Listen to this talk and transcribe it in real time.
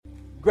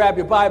Grab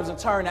your Bibles and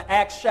turn to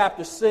Acts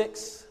chapter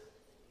 6.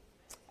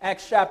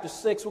 Acts chapter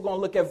 6, we're going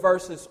to look at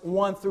verses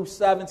 1 through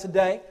 7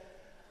 today.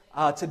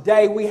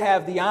 Today we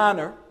have the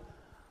honor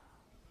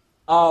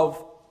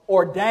of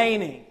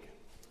ordaining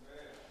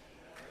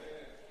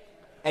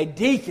a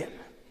deacon,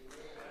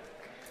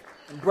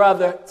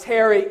 Brother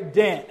Terry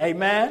Dent.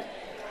 Amen?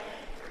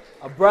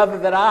 A brother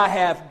that I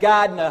have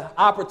gotten an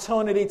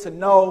opportunity to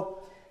know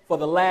for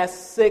the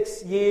last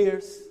 6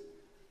 years.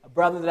 A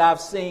brother that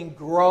I've seen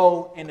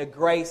grow in the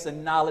grace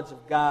and knowledge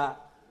of God.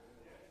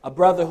 A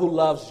brother who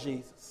loves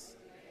Jesus.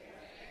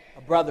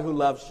 A brother who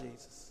loves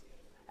Jesus.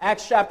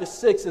 Acts chapter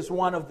 6 is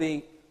one of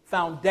the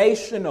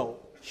foundational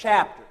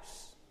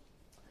chapters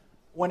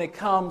when it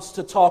comes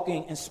to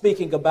talking and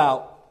speaking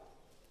about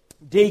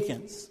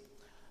deacons.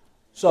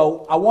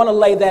 So I want to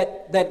lay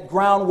that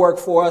groundwork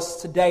for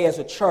us today as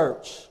a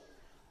church,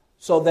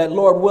 so that,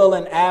 Lord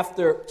willing,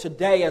 after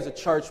today as a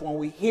church, when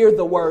we hear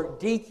the word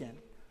deacon,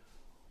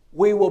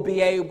 we will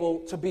be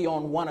able to be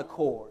on one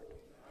accord.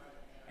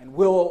 And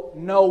we'll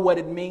know what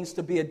it means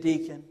to be a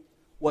deacon,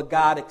 what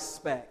God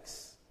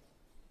expects.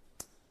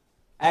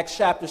 Acts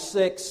chapter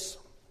 6,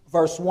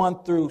 verse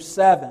 1 through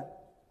 7.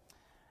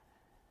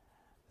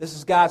 This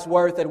is God's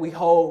word that we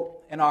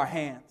hold in our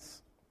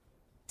hands.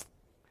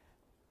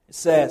 It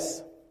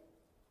says,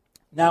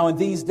 "Now in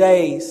these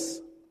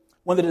days,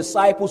 when the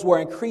disciples were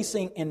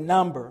increasing in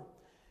number,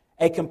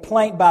 a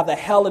complaint by the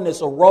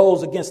Hellenists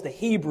arose against the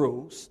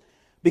Hebrews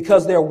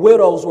because their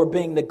widows were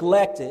being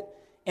neglected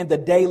in the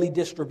daily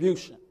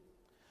distribution.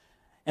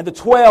 And the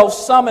 12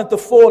 summoned the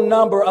full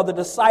number of the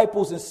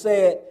disciples and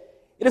said,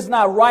 'It is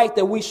not right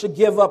that we should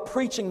give up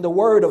preaching the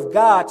word of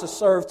God to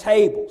serve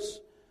tables.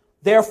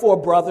 Therefore,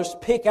 brothers,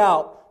 pick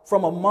out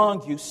from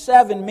among you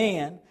 7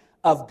 men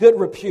of good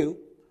repute,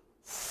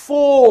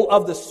 full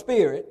of the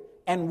Spirit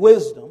and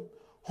wisdom,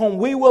 whom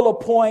we will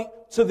appoint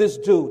to this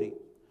duty.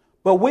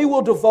 But we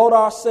will devote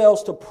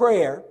ourselves to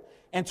prayer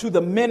and to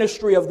the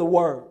ministry of the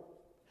word.'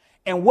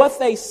 And what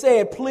they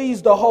said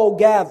pleased the whole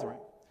gathering.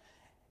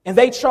 And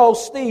they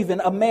chose Stephen,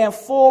 a man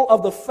full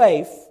of the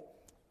faith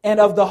and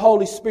of the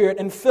Holy Spirit,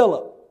 and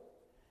Philip,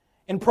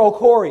 and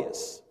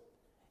Prochorus,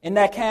 and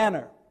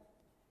Nicanor,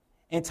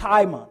 and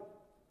Timon,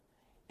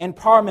 and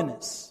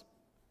Parmenas,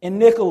 and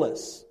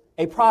Nicholas,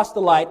 a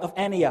proselyte of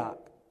Antioch.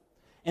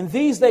 And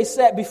these they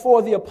set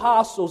before the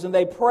apostles, and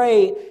they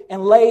prayed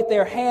and laid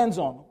their hands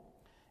on them.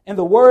 And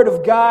the word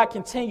of God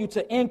continued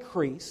to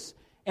increase,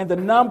 and the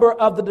number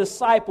of the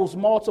disciples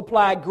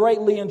multiplied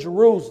greatly in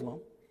Jerusalem,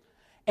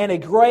 and a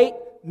great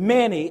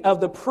many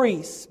of the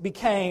priests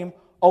became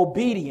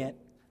obedient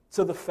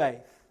to the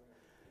faith."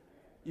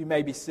 You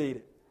may be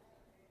seated.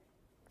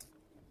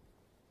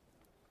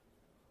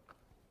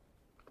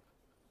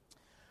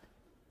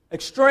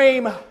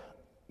 Extreme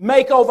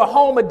Makeover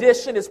Home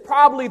Edition is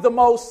probably the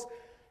most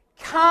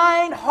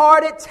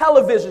kind-hearted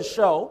television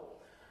show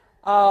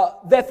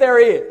that there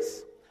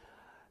is.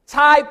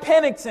 Ty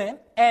Pennington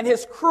and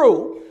his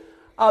crew,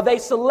 they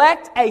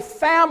select a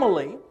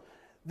family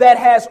that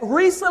has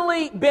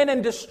recently been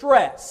in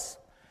distress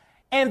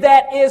and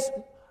that is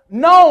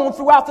known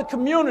throughout the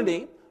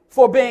community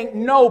for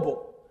being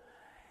noble.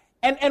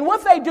 And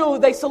what they do,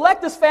 they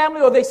select this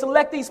family or they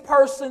select these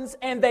persons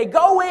and they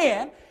go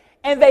in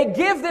and they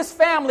give this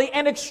family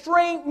an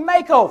extreme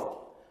makeover.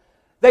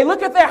 They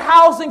look at their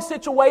housing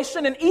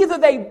situation and either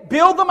they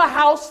build them a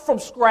house from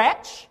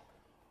scratch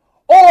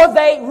or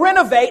they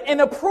renovate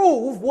and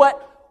improve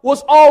what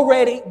was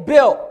already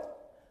built.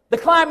 The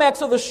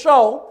climax of the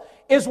show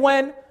is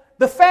when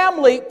the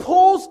family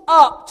pulls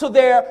up to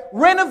their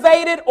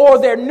renovated or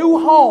their new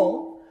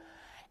home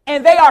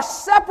and they are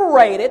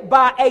separated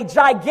by a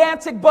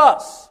gigantic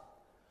bus.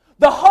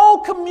 The whole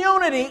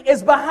community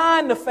is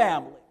behind the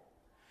family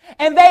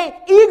and they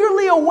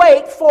eagerly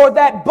await for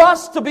that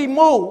bus to be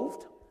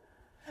moved.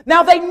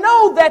 Now they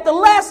know that the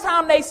last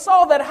time they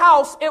saw that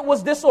house, it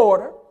was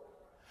disorder.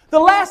 The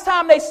last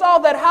time they saw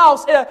that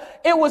house,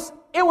 it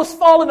was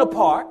falling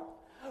apart.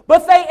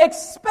 But they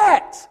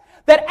expect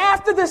that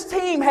after this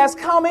team has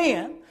come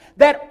in,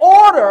 that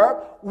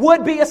order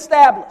would be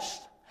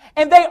established.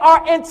 And they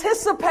are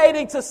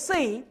anticipating to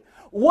see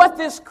what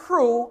this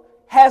crew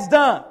has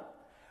done.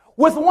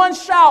 With one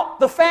shout,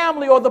 the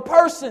family or the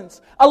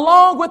persons,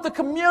 along with the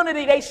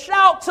community, they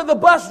shout to the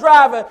bus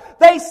driver.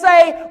 They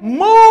say,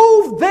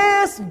 "Move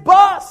this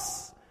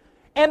bus."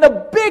 And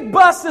the big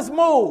bus is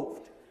moved.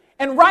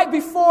 And right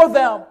before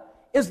them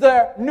is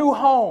their new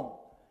home,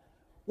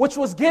 which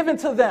was given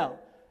to them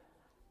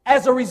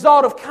as a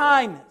result of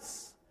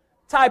kindness.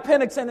 Ty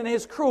Pennington and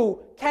his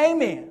crew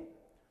came in,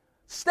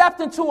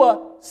 stepped into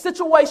a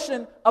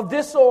situation of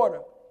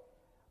disorder,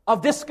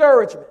 of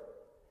discouragement,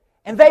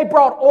 and they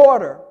brought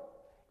order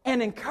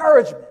and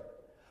encouragement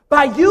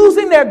by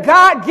using their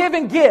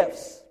God-given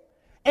gifts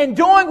and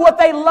doing what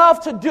they love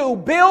to do,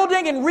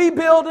 building and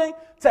rebuilding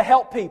to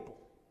help people.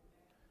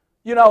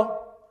 You know,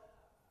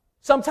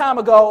 some time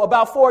ago,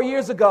 about 4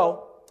 years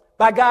ago,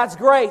 by God's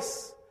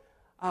grace,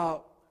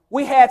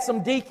 we had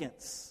some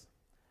deacons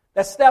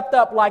that stepped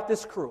up like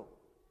this crew.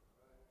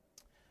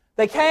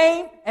 They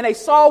came and they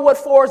saw what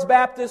Forest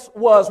Baptist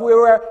was. We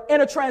were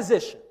in a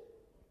transition.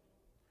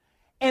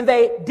 And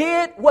they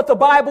did what the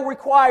Bible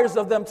requires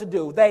of them to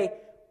do. They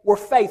were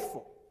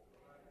faithful.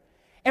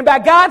 And by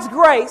God's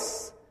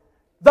grace,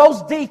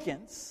 those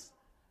deacons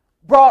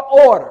brought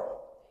order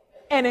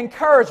and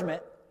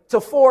encouragement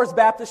to Forest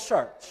Baptist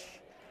Church.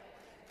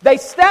 They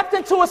stepped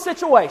into a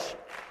situation,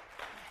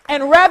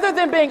 and rather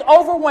than being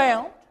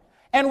overwhelmed,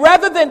 and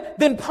rather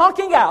than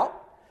punking out,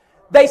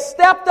 they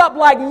stepped up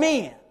like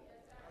men.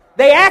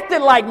 They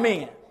acted like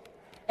men.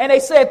 And they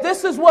said,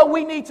 this is what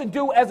we need to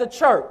do as a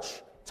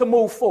church to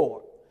move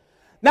forward.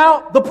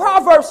 Now, the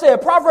Proverbs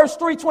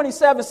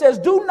 3:27 says,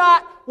 do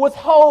not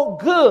withhold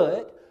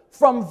good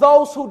from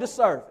those who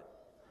deserve it.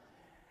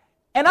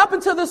 And up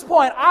until this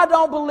point, I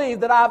don't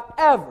believe that I've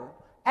ever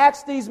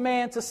asked these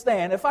men to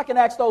stand. If I can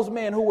ask those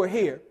men who were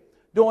here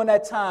during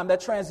that time, that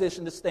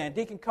transition, to stand.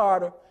 Deacon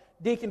Carter,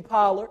 Deacon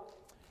Pollard,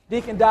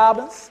 Deacon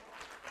Dobbins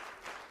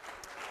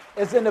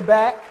is in the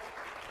back.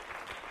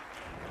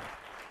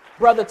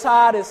 Brother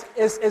Todd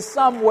is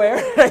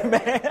somewhere,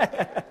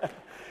 amen,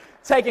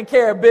 taking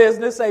care of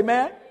business,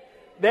 amen.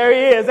 There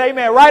he is,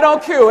 amen, right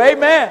on cue,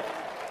 amen.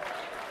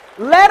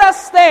 Let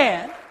us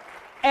stand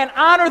and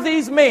honor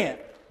these men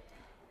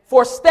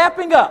for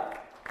stepping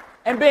up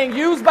and being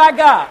used by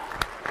God.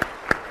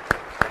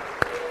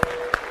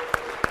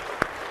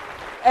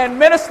 And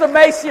Minister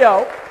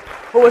Maceo,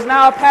 who is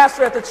now a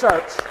pastor at the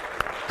church,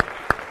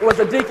 was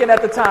a deacon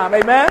at the time,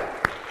 amen.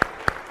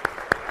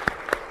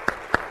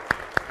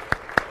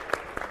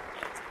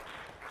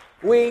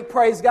 We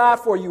praise God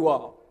for you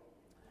all,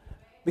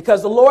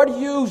 because the Lord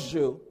used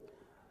you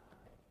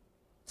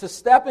to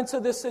step into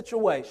this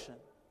situation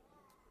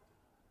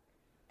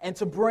and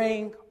to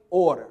bring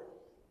order,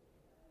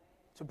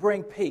 to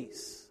bring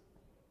peace.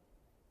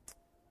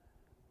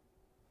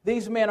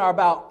 These men are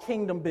about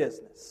kingdom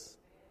business.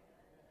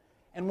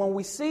 And when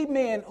we see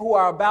men who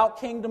are about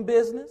kingdom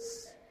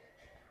business,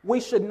 we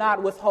should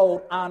not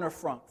withhold honor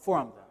from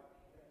them.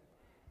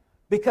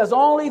 Because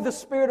only the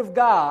Spirit of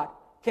God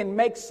can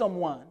make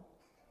someone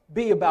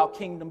be about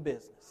kingdom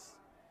business.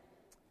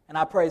 And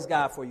I praise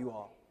God for you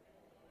all.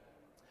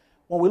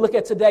 When we look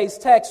at today's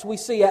text, we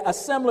see a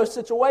similar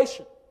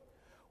situation.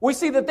 We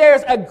see that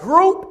there's a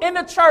group in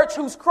the church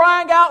who's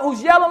crying out,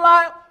 who's yelling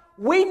out,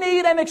 we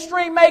need an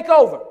extreme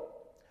makeover.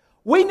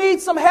 We need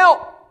some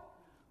help.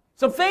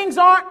 Some things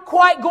aren't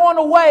quite going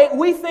the way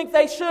we think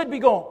they should be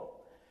going.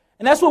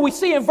 And that's what we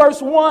see in verse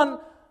 1.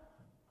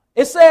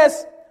 It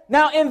says,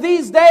 now in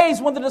these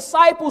days when the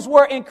disciples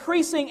were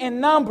increasing in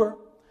number,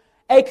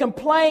 a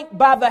complaint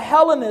by the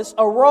Hellenists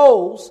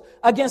arose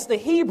against the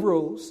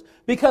Hebrews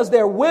because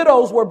their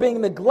widows were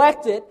being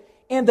neglected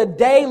in the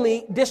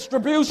daily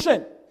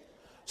distribution.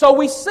 So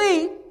we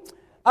see,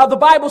 the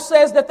Bible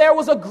says that there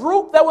was a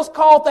group that was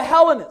called the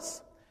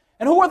Hellenists.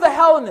 And who were the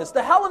Hellenists?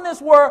 The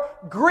Hellenists were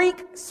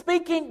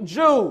Greek-speaking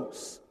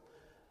Jews.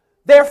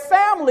 Their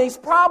families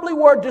probably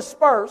were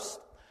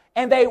dispersed,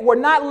 and they were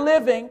not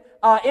living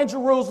in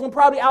Jerusalem,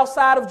 probably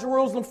outside of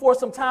Jerusalem for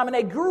some time, and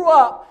they grew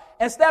up,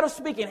 instead of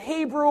speaking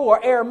Hebrew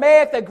or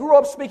Aramaic, they grew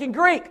up speaking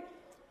Greek.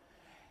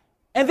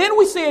 And then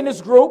we see in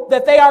this group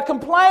that they are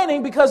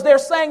complaining because they're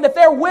saying that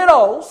their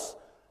widows,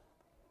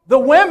 the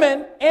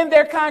women in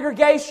their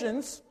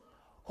congregations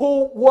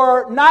who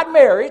were not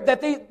married,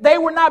 that they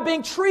were not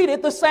being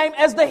treated the same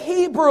as the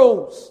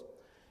Hebrews.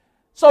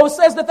 So it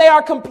says that they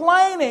are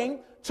complaining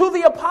to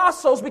the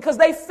apostles because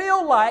they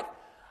feel like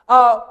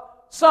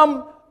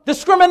some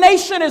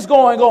discrimination is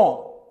going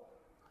on.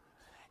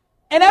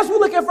 And as we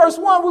look at verse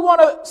 1, we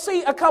want to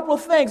see a couple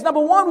of things. Number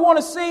one, we want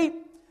to see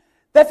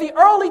that the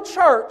early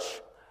church,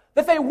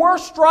 that they were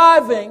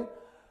striving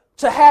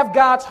to have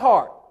God's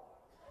heart.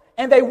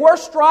 And they were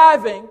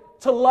striving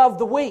to love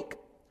the weak.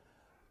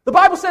 The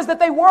Bible says that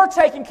they were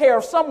taking care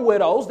of some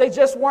widows. They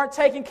just weren't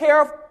taking care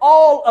of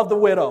all of the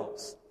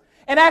widows.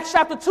 In Acts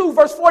chapter 2,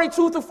 verse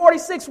 42 through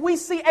 46, we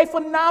see a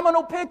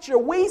phenomenal picture.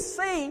 We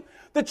see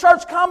the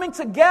church coming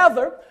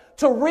together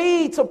to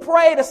read, to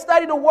pray, to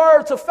study the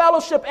word, to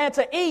fellowship, and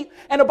to eat.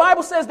 And the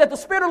Bible says that the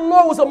Spirit of the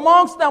Lord was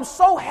amongst them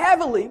so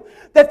heavily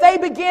that they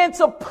began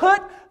to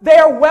put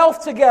their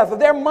wealth together,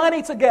 their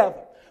money together,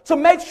 to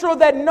make sure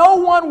that no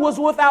one was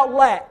without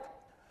lack.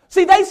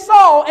 See, they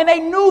saw and they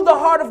knew the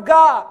heart of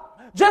God.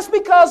 Just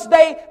because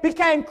they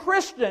became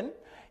Christian,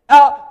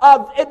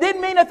 it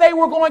didn't mean that they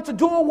were going to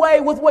do away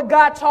with what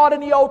God taught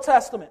in the Old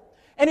Testament.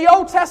 In the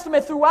Old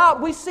Testament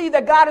throughout, we see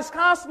that God is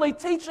constantly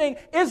teaching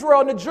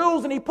Israel and the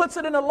Jews, and He puts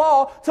it in the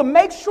law to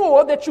make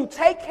sure that you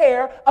take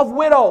care of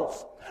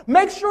widows.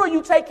 Make sure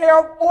you take care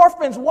of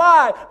orphans.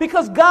 Why?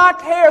 Because God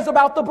cares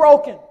about the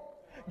broken.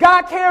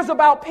 God cares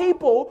about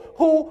people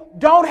who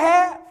don't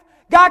have.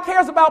 God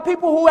cares about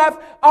people who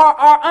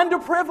are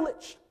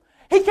underprivileged.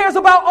 He cares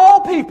about all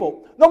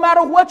people, no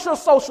matter what your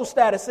social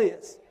status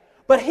is.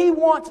 But He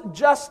wants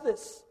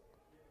justice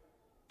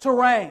to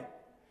reign.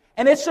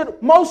 And it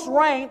should most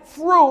reign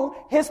through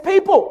His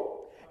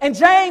people. In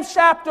James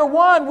chapter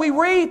 1, we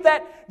read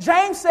that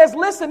James says,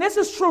 listen, this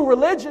is true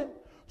religion.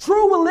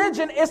 True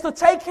religion is to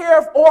take care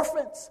of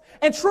orphans.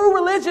 And true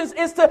religion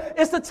is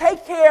to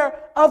take care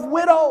of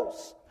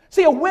widows.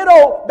 See, a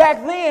widow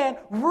back then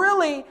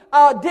really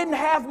didn't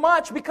have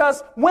much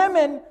because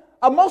women,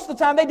 most of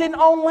the time, they didn't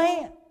own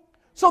land.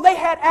 So they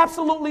had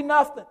absolutely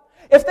nothing.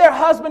 If their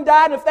husband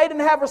died and if they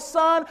didn't have a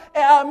son,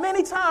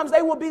 many times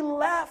they would be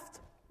left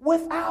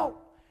without.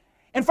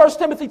 In 1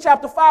 Timothy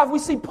chapter 5, we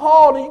see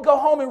Paul, and you go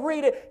home and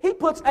read it. He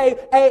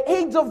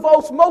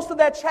devotes most of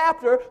that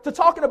chapter to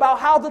talking about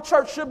how the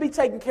church should be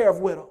taking care of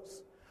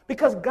widows.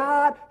 Because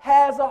God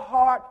has a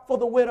heart for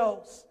the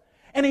widows.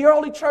 And the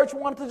early church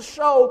wanted to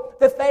show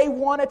that they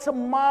wanted to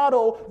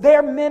model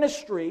their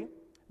ministry,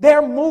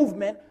 their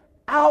movement,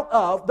 out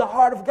of the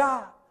heart of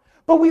God.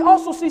 But we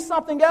also see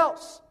something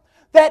else,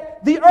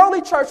 that the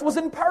early church was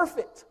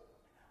imperfect.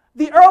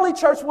 The early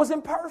church was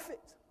imperfect.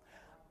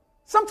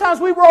 Sometimes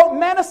we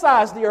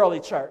romanticize the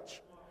early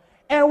church,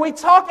 and we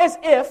talk as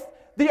if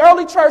the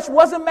early church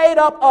wasn't made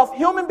up of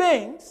human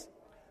beings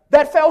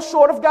that fell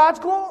short of God's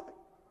glory.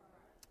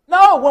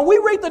 No, when we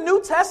read the New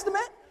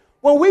Testament,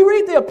 when we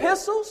read the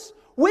epistles,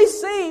 we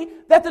see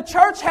that the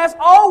church has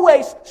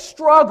always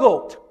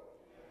struggled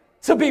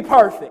to be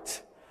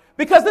perfect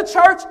because the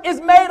church is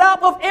made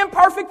up of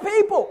imperfect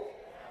people.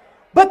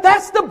 But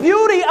that's the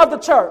beauty of the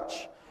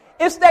church.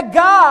 It's that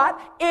God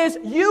is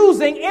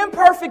using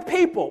imperfect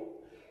people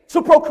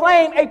to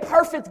proclaim a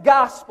perfect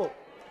gospel.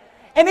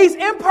 And these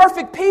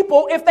imperfect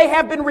people, if they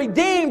have been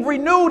redeemed,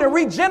 renewed, and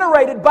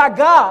regenerated by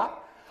God,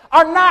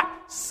 are not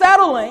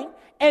settling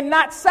and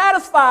not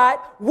satisfied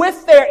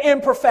with their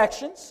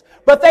imperfections,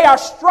 but they are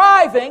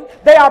striving,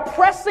 they are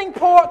pressing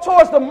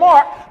towards the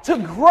mark to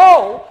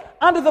grow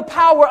under the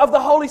power of the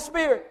Holy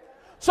Spirit.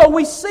 So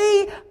we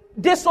see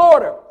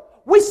disorder.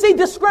 We see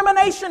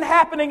discrimination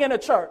happening in a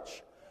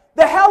church.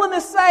 The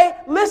Hellenists say,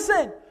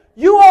 listen,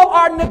 you all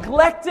are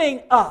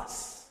neglecting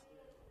us.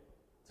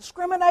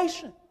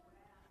 Discrimination.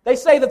 They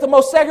say that the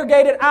most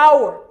segregated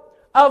hour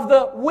of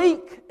the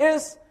week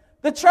is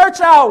the church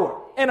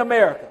hour in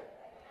America.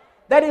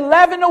 That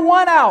 11 to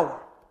 1 hour.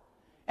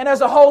 And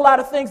there's a whole lot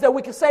of things that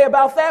we can say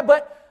about that,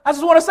 but I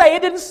just want to say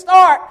it didn't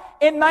start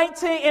in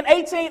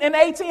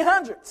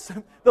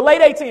 1800s, the late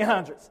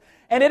 1800s.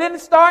 And it didn't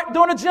start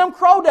during the Jim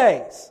Crow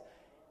days.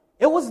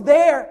 It was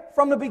there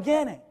from the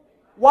beginning.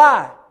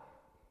 Why?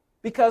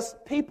 Because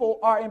people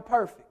are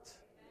imperfect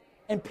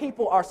and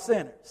people are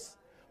sinners.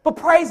 But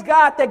praise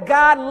God that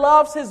God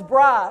loves His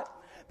bride,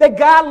 that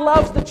God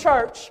loves the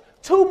church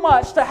too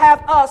much to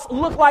have us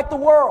look like the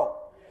world.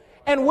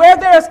 And where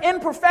there's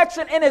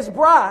imperfection in His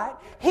bride,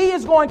 He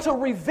is going to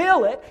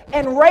reveal it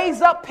and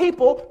raise up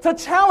people to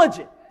challenge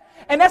it.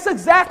 And that's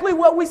exactly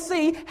what we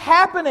see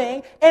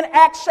happening in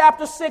Acts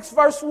chapter 6,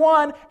 verse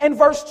 1 and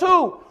verse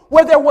 2.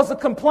 Where there was a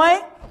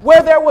complaint,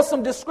 where there was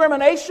some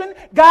discrimination,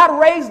 God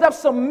raised up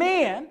some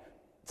men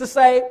to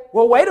say,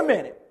 well, wait a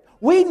minute.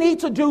 We need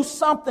to do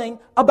something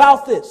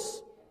about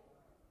this.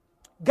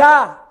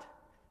 God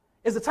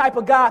is the type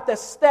of God that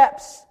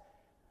steps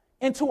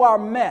into our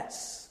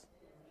mess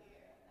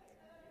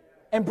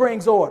and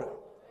brings order.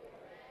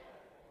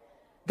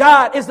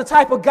 God is the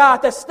type of God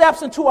that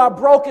steps into our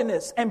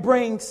brokenness and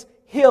brings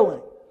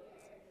healing.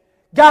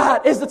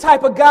 God is the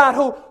type of God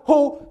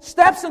who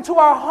steps into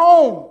our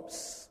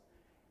homes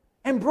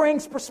and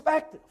brings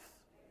perspective.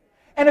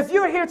 And if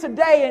you're here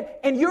today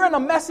and you're in a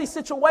messy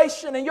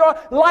situation and your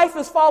life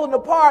is falling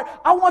apart,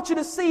 I want you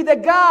to see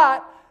that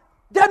God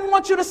doesn't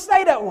want you to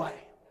stay that way.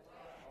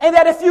 And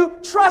that if you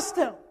trust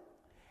Him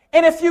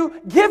and if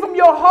you give Him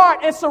your heart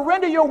and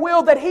surrender your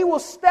will, that He will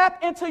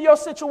step into your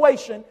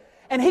situation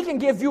and He can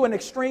give you an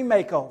extreme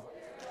makeover.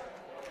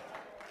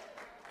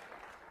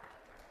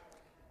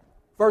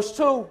 Verse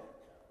 2,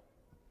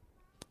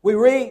 we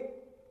read,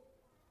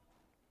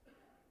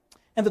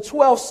 and the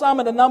 12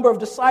 summoned a number of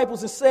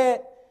disciples and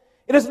said,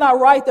 it is not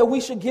right that we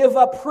should give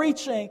up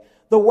preaching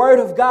the word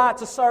of God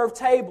to serve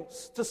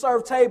tables.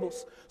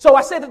 So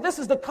I said that this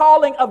is the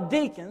calling of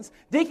deacons.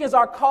 Deacons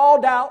are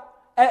called out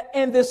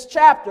in this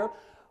chapter.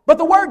 But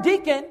the word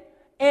deacon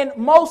in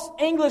most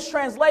English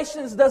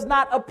translations does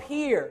not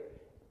appear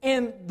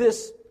in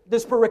this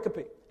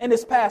pericope, in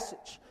this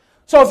passage.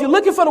 So if you're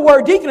looking for the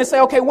word deacon and say,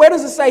 okay, where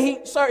does it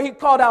say he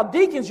called out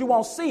deacons? You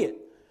won't see it.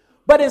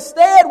 But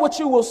instead what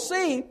you will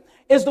see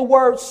is the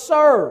word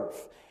serve.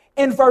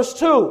 In verse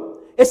 2,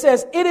 it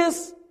says, it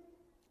is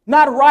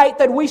not right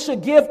that we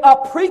should give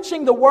up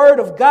preaching the word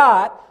of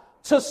God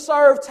to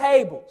serve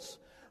tables.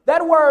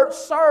 That word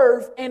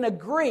serve in the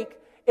Greek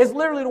is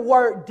literally the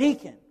word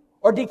deacon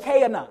or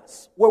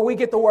dikaionos, where we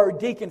get the word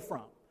deacon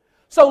from.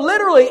 So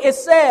literally it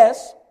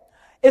says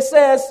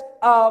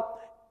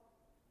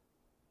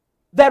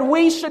that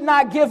we should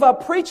not give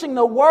up preaching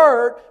the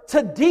word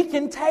to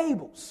deacon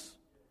tables.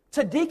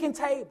 To deacon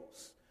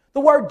tables.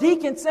 The word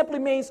deacon simply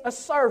means a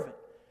servant.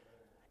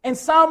 In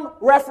some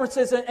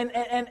references and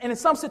in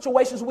some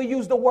situations we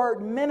use the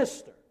word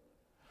minister.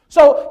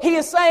 So he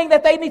is saying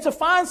that they need to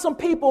find some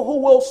people who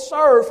will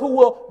serve, who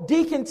will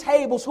deacon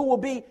tables, who will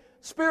be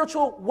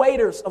spiritual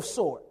waiters of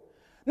sort.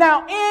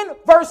 Now in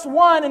verse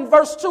 1 and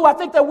verse 2, I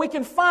think that we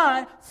can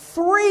find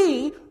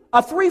three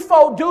a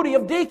threefold duty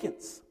of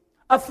deacons.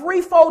 A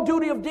threefold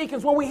duty of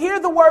deacons. When we hear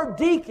the word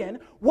deacon,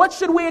 what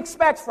should we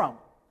expect from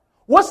them?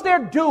 What's their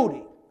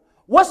duty?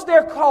 What's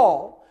their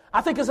call?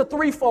 I think it's a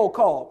threefold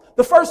call.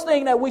 The first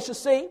thing that we should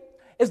see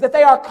is that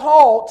they are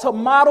called to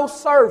model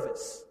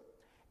service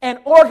and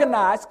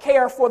organize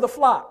care for the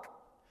flock.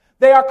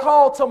 They are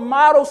called to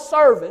model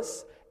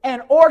service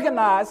and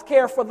organize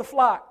care for the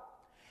flock.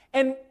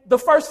 In the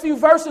first few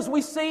verses,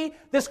 we see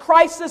this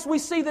crisis, we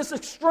see this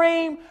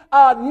extreme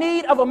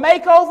need of a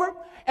makeover,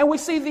 and we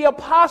see the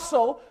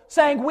apostle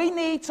saying we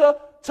need to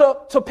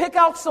pick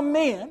out some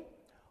men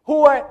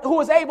who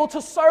is able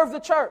to serve the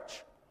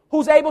church,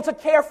 who's able to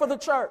care for the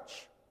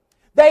church.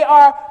 They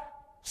are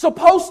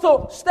supposed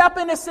to step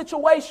in this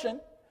situation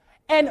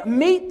and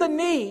meet the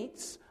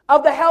needs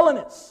of the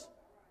Hellenists.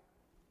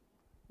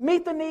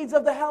 Meet the needs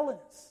of the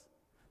Hellenists.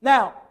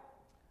 Now,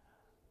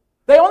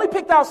 they only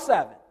picked out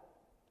 7.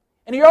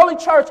 And the early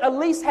church at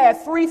least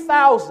had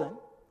 3,000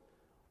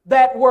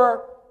 that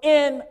were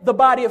in the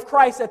body of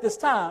Christ at this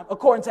time,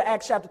 according to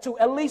Acts chapter 2,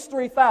 at least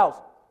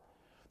 3,000.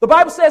 The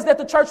Bible says that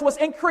the church was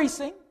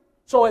increasing,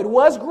 so it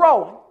was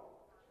growing.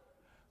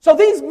 So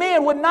these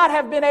men would not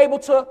have been able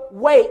to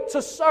wait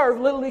to serve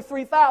literally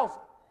 3,000.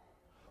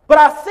 But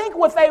I think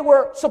what they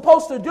were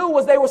supposed to do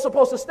was they were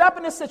supposed to step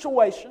in this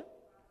situation,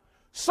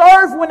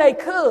 serve when they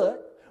could,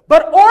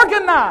 but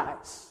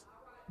organize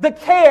the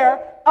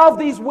care of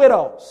these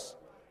widows.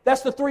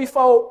 That's the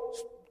threefold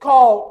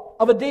call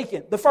of a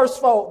deacon. The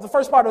first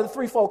part of the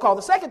threefold call.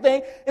 The second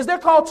thing is they're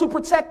called to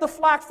protect the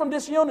flock from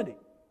disunity.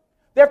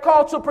 They're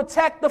called to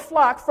protect the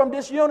flock from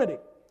disunity.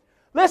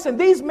 Listen,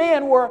 these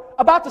men were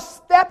about to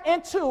step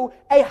into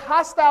a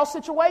hostile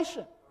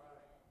situation.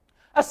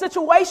 A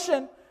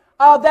situation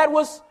that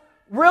was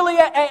really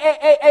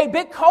a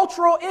big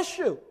cultural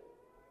issue.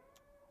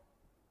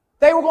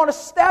 They were going to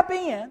step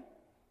in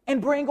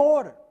and bring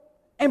order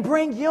and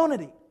bring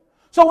unity.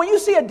 So when you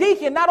see a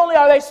deacon, not only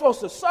are they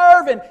supposed to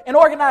serve and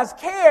organize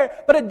care,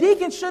 but a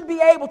deacon should be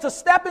able to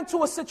step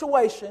into a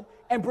situation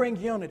and bring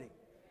unity.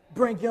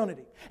 Bring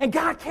unity. And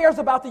God cares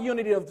about the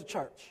unity of the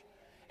church.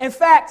 In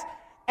fact,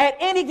 at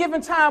any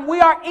given time,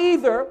 we are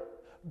either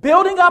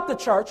building up the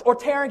church or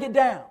tearing it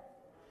down.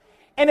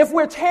 And if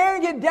we're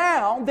tearing it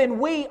down, then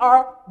we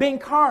are being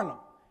carnal.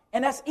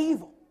 And that's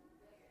evil.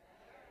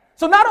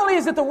 So not only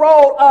is it the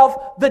role of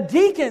the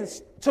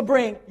deacons to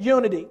bring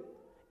unity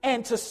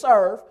and to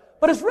serve,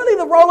 but it's really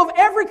the role of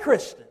every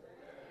Christian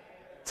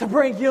to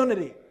bring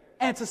unity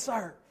and to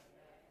serve.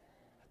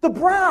 The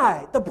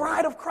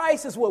bride of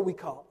Christ is what we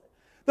call it.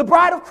 The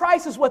bride of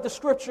Christ is what the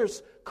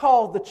scriptures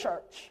call the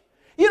church.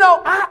 You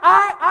know,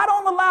 I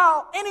don't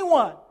allow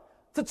anyone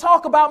to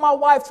talk about my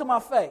wife to my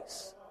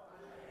face.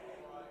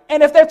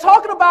 And if they're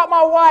talking about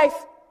my wife,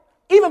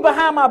 even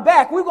behind my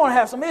back, we're going to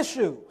have some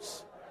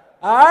issues.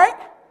 All right?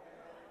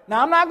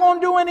 Now, I'm not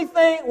going to do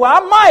anything. Well, I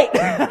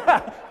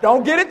might.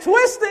 Don't get it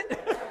twisted.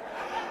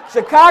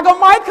 Chicago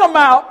might come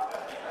out.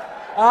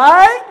 All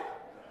right?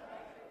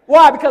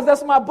 Why? Because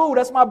that's my boo,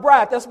 that's my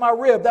brat, that's my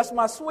rib, that's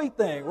my sweet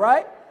thing,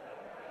 right?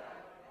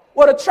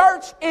 Well, the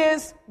church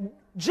is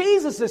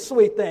Jesus'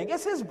 sweet thing.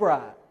 It's his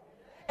bride.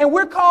 And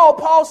we're called,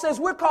 Paul says,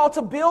 we're called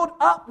to build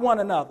up one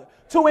another,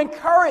 to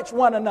encourage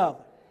one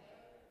another,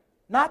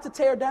 not to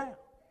tear down.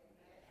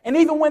 And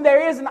even when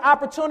there is an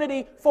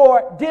opportunity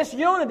for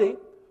disunity,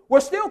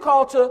 we're still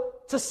called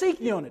to seek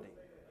unity.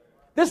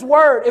 This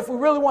word, if we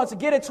really want to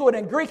get into it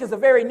in Greek, is a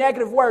very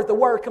negative word, the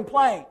word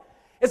complain.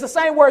 It's the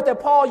same word that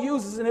Paul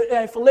uses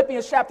in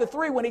Philippians chapter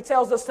 3 when he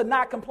tells us to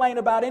not complain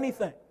about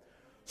anything.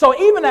 So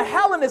even the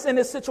Hellenists in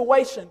this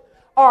situation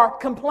are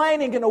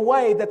complaining in a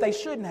way that they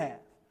shouldn't have.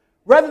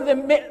 Rather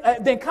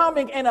than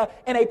coming in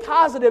a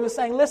positive and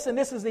saying, listen,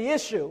 this is the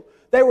issue,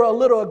 they were a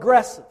little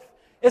aggressive.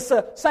 It's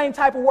the same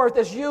type of word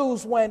that's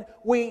used when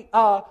we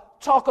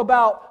talk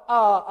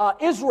about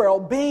Israel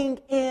being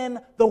in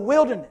the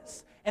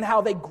wilderness and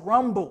how they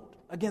grumbled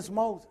against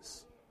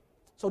Moses.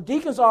 So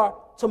deacons are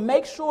to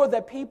make sure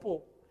that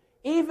people,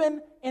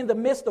 even in the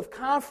midst of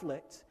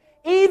conflict,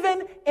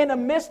 even in the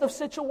midst of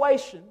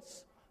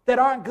situations that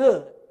aren't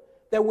good,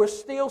 that we're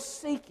still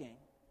seeking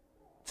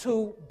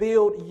to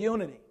build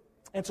unity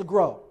and to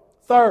grow.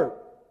 Third,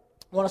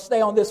 I want to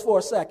stay on this for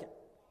a second.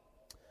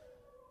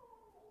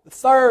 The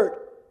third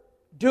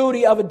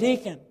duty of a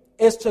deacon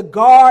is to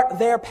guard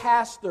their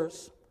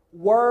pastor's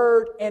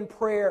word and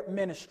prayer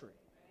ministry.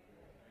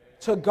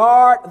 To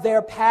guard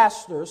their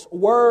pastor's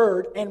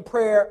word and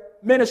prayer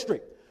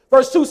ministry.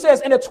 Verse 2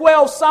 says, and the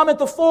 12 summoned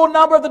the full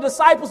number of the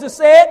disciples and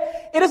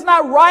said, it is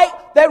not right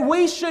that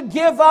we should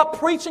give up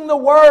preaching the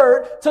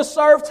word to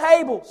serve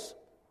tables.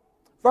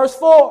 Verse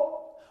 4,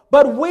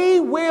 but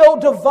we will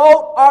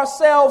devote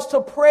ourselves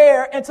to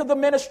prayer and to the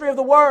ministry of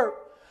the word.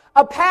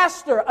 A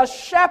pastor, a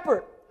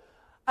shepherd,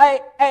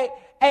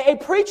 a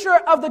preacher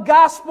of the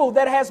gospel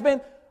that has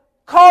been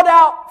called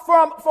out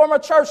from a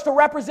church to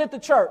represent the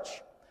church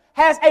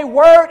has a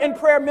word and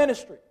prayer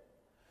ministry.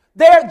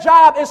 Their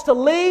job is to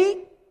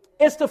lead,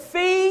 is to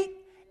feed,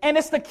 and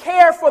it's to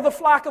care for the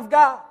flock of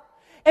God.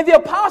 And the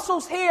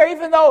apostles here,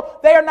 even though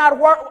they are not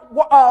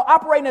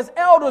operating as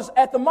elders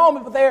at the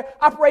moment, but they're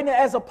operating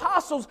as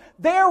apostles,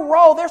 their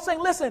role, they're saying,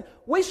 listen,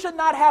 we should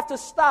not have to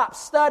stop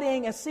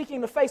studying and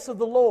seeking the face of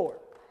the Lord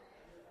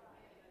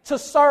to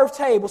serve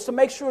tables, to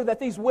make sure that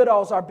these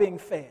widows are being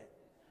fed.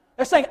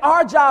 They're saying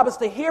our job is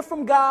to hear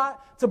from God,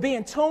 to be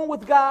in tune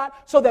with God,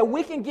 so that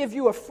we can give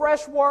you a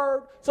fresh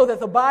word, so that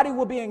the body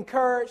will be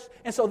encouraged,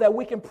 and so that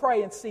we can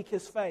pray and seek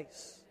His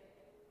face.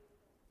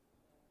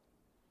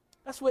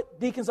 That's what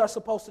deacons are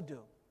supposed to do.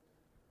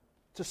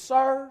 To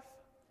serve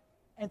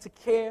and to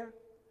care,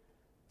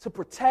 to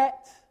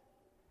protect,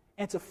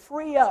 and to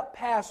free up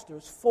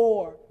pastors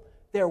for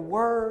their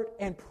word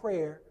and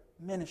prayer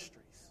ministries.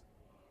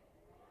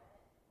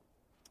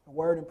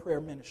 Word and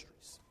prayer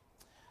ministries.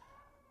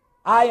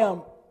 I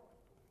am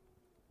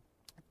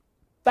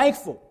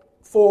thankful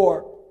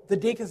for the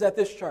deacons at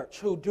this church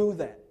who do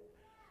that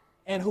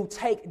and who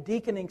take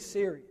deaconing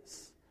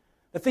serious.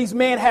 That these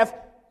men have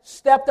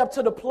stepped up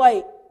to the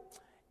plate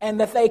and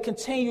that they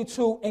continue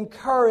to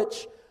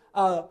encourage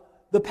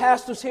the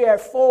pastors here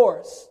at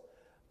Forest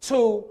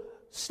to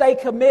stay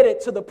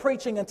committed to the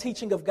preaching and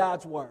teaching of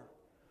God's Word.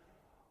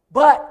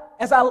 But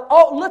as I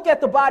look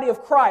at the body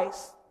of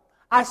Christ,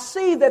 I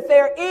see that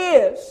there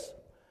is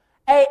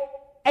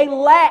a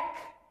lack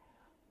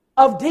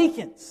of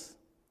deacons,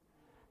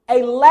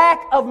 a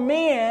lack of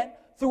men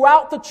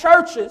throughout the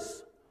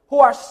churches who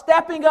are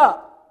stepping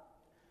up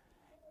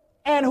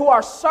and who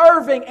are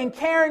serving and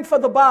caring for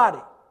the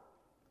body,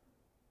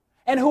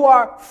 and who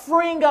are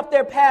freeing up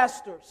their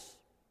pastors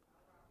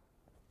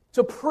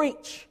to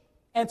preach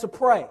and to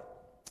pray.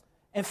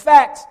 In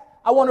fact,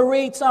 I want to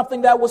read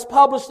something that was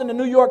published in the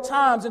New York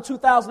Times in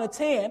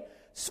 2010,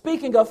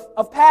 speaking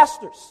of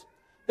pastors.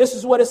 This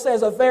is what it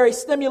says, a very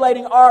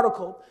stimulating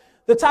article.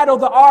 The title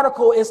of the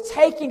article is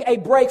Taking a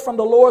Break from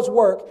the Lord's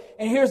Work,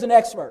 and here's an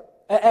excerpt.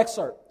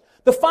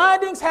 The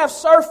findings have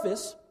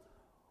surfaced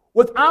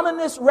with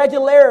ominous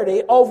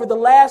regularity over the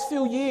last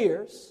few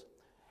years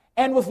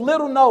and with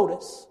little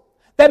notice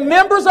that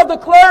members of the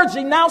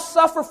clergy now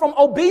suffer from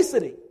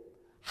obesity,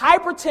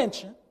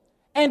 hypertension,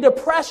 and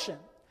depression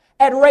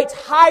at rates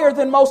higher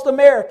than most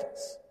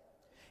Americans.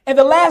 In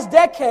the last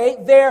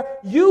decade, their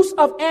use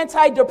of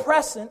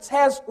antidepressants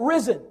has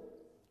risen,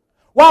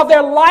 while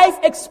their life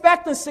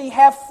expectancy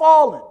have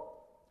fallen.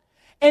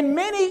 And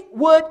many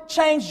would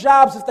change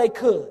jobs if they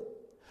could.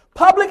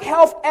 Public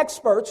health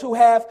experts who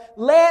have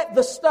led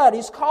the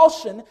studies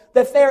caution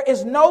that there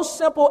is no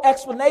simple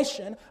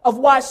explanation of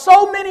why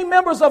so many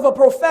members of a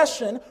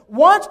profession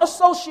once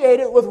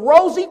associated with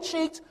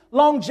rosy-cheeked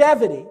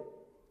longevity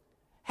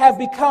have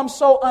become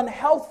so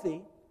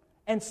unhealthy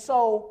and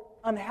so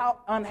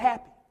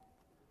unhappy.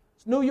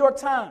 It's New York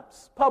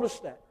Times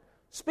published that.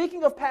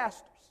 Speaking of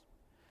pastors.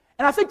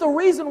 And I think the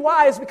reason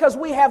why is because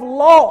we have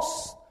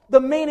lost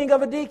the meaning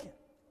of a deacon.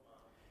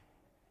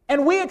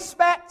 And we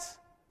expect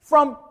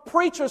from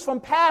preachers,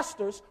 from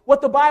pastors,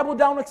 what the Bible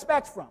don't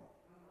expect from.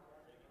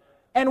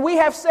 And we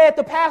have said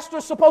the pastor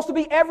is supposed to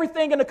be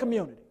everything in the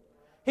community.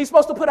 He's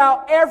supposed to put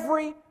out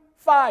every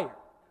fire.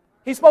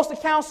 He's supposed to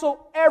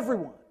counsel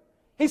everyone.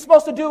 He's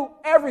supposed to do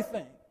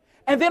everything.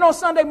 And then on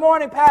Sunday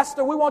morning,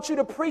 Pastor, we want you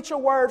to preach a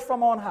word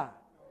from on high.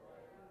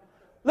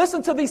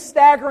 Listen to these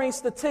staggering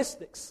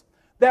statistics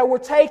that were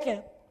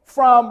taken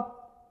from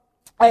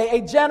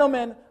a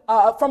gentleman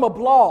from a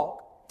blog.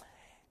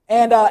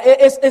 And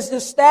it's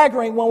just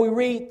staggering when we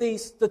read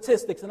these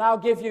statistics. And I'll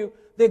give you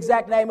the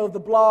exact name of the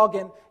blog,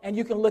 and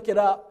you can look it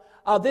up.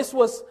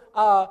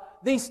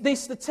 These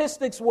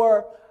statistics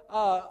were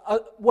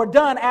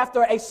done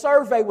after a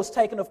survey was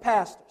taken of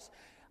pastors.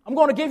 I'm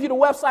going to give you the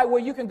website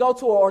where you can go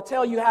to or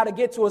tell you how to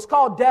get to. It's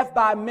called Death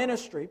by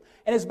Ministry,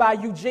 and it's by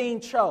Eugene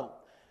Cho.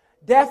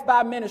 Death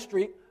by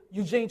Ministry,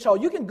 Eugene Cho.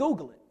 You can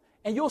Google it,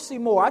 and you'll see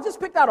more. I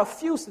just picked out a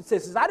few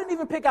statistics. I didn't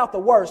even pick out the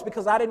worst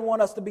because I didn't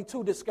want us to be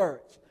too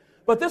discouraged.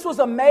 But this was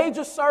a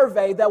major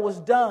survey that was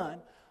done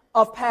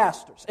of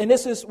pastors. And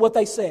this is what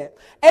they said.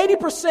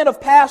 80%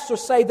 of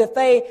pastors say that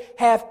they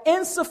have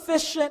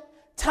insufficient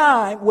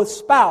time with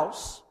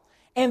spouse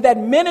and that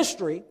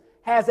ministry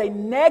has a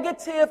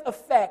negative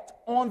effect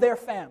on their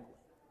family.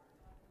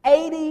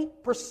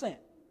 80%.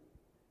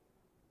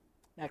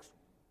 Next one.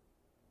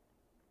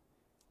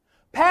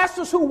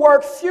 Pastors who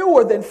work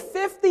fewer than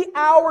 50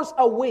 hours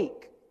a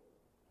week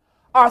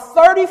are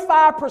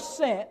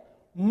 35%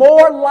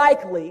 more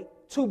likely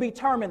to be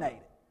terminated.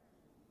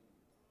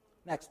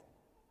 Next one.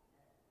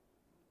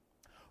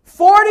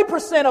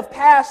 40% of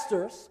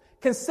pastors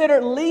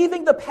consider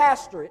leaving the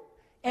pastorate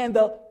in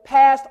the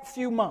past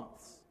few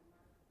months.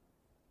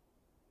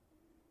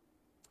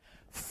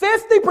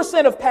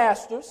 50% of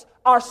pastors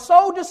are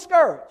so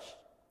discouraged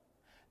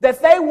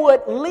that they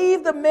would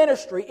leave the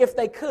ministry if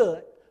they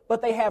could,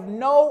 but they have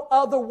no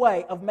other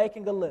way of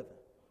making a living.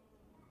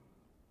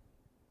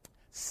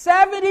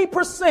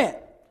 70%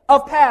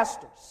 of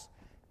pastors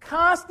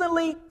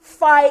constantly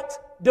fight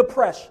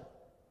depression.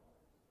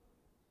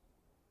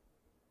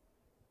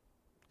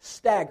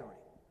 Staggering.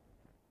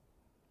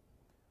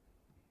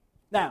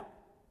 Now,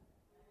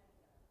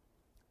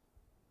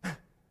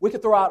 We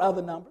could throw out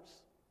other numbers.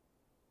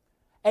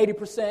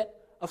 80%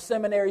 of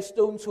seminary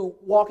students who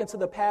walk into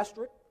the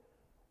pastorate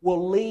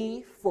will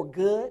leave for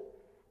good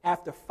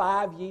after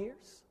 5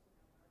 years.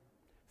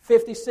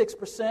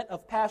 56%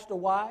 of pastor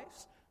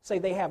wives say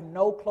they have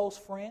no close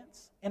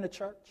friends in the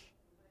church.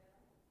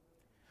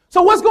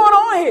 So what's going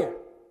on here?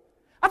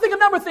 I think a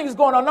number of things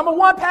going on. Number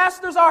one,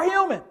 pastors are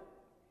human.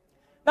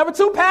 Number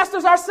two,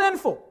 pastors are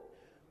sinful.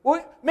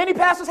 Many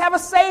pastors have a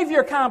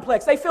savior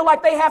complex. They feel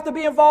like they have to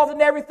be involved in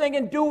everything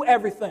and do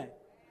everything.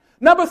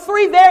 Number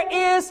three,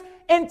 there is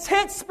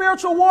intense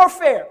spiritual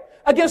warfare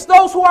against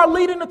those who are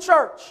leading the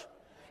church.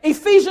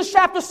 Ephesians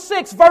chapter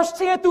 6, verse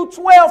 10 through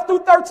 12 through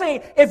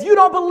 13. If you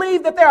don't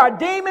believe that there are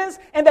demons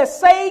and that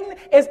Satan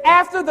is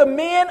after the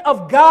men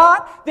of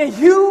God, then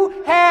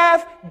you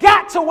have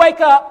got to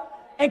wake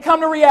up and come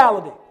to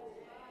reality.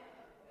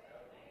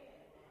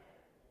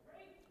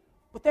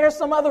 But there are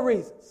some other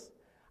reasons.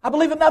 I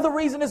believe another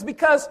reason is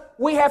because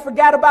we have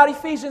forgot about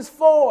Ephesians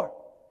 4.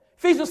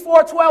 Ephesians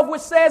 4:12,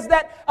 which says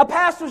that a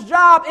pastor's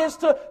job is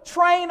to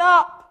train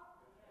up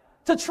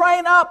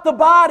the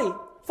body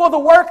for the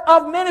work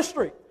of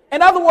ministry.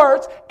 In other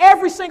words,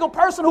 every single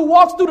person who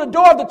walks through the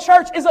door of the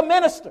church is a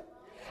minister.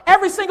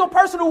 Every single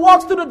person who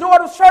walks through the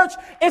door of the church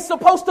is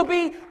supposed to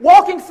be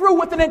walking through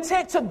with an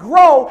intent to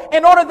grow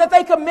in order that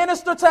they can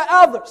minister to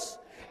others.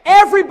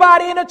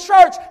 Everybody in the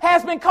church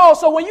has been called.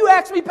 So when you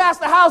ask me,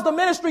 Pastor, how's the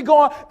ministry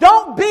going?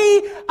 Don't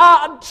be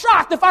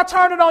shocked if I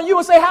turn it on you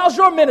and say, how's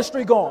your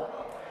ministry going?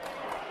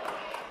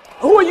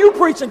 Who are you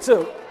preaching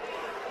to?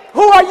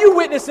 Who are you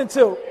witnessing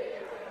to?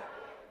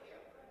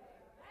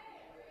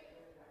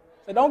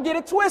 So don't get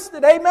it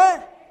twisted,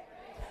 amen?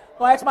 I'm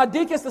going to ask my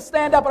deacons to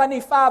stand up, and I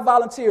need 5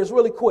 volunteers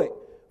really quick.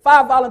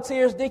 5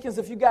 volunteers, deacons,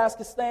 if you guys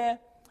can stand,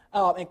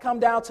 and come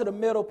down to the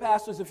middle.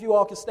 Pastors, if you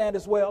all can stand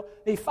as well.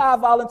 Need 5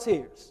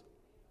 volunteers.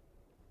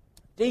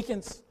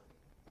 Deacons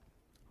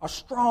are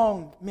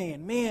strong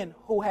men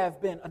who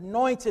have been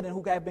anointed and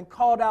who have been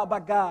called out by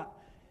God.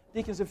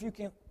 Deacons, if you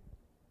can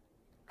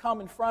come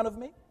in front of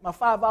me. My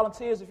 5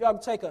 volunteers, if y'all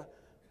can take a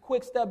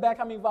quick step back.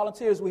 How many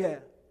volunteers we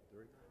have?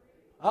 3.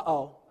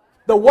 Uh-oh.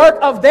 The work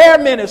of their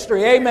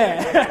ministry,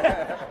 amen.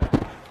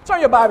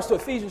 Turn your Bibles to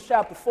Ephesians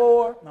chapter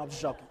 4. No, I'm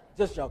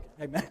just joking,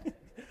 amen.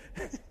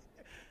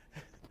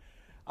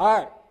 All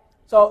right,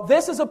 so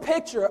this is a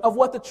picture of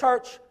what the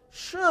church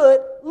should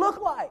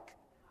look like.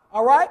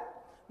 All right?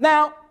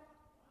 Now,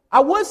 I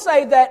would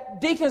say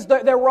that deacons,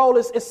 their role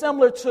is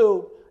similar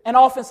to an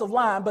offensive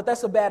line, but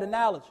that's a bad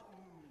analogy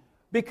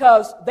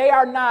because they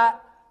are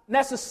not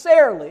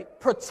necessarily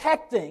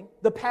protecting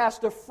the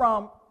pastor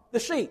from the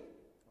sheep.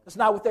 That's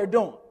not what they're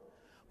doing.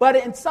 But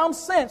in some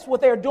sense,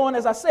 what they're doing,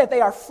 as I said,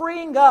 they are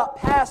freeing up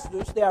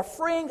pastors, they are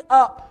freeing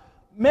up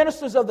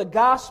ministers of the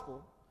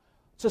gospel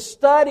to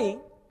study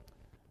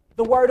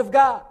the Word of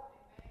God.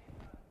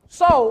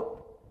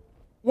 So,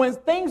 when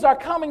things are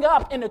coming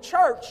up in the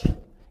church,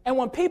 and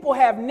when people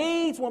have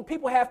needs, when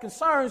people have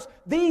concerns,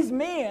 these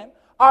men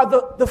are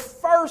the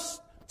first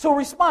to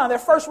respond. They're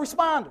first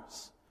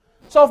responders.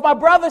 So if my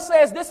brother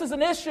says this is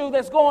an issue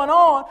that's going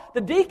on, a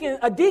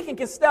deacon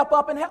can step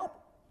up and help.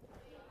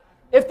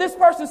 If this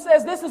person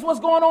says this is what's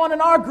going on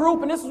in our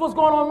group and this is what's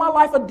going on in my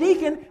life, a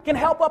deacon can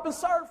help up and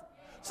serve.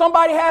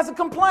 Somebody has a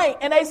complaint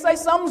and they say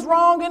something's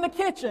wrong in the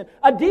kitchen.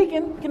 A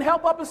deacon can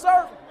help up and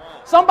serve.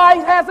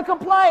 Somebody has a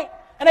complaint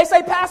and they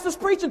say pastor's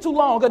preaching too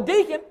long. A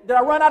deacon, did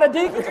I run out of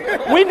deacons?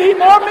 We need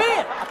more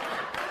men.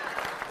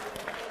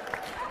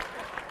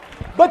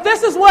 But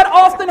this is what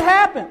often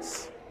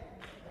happens.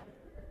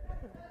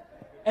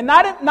 And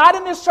not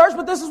in this church,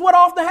 but this is what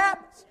often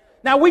happens.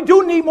 Now, we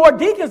do need more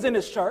deacons in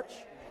this church.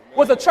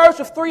 With a church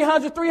of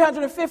 300,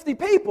 350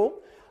 people,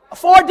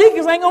 4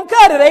 deacons ain't going to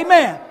cut it,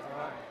 amen.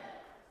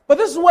 But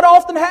this is what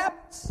often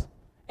happens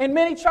in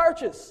many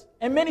churches,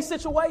 in many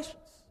situations.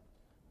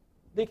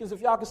 Deacons,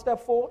 if y'all can step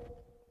forward.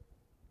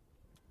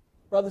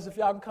 Brothers, if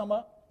y'all can come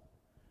up.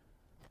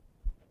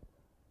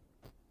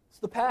 It's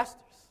the pastors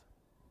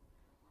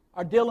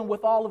are dealing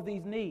with all of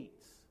these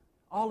needs,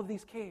 all of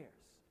these cares.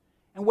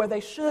 And where they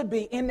should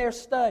be in their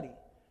study,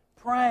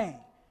 praying,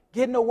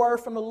 getting a word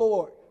from the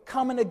Lord,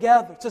 coming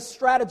together to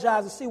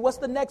strategize and see what's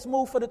the next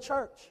move for the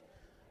church.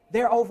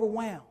 They're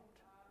overwhelmed.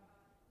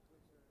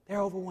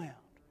 They're overwhelmed.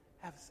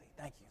 Have a seat.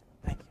 Thank you.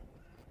 Thank you.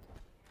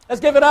 Let's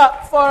give it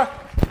up for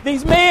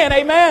these men.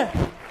 Amen.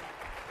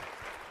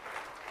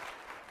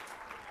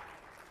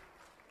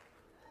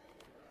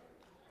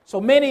 So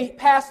many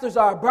pastors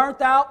are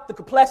burnt out. The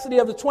complexity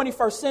of the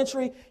 21st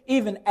century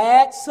even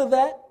adds to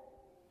that.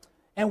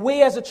 And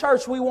we as a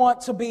church, we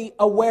want to be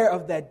aware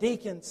of that.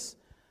 Deacons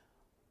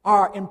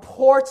are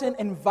important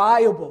and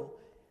valuable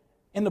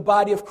in the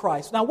body of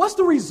Christ. Now, what's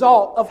the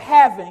result of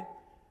having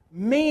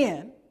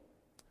men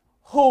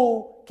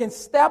who can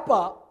step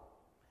up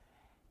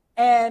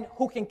and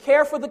who can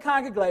care for the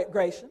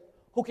congregation,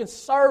 who can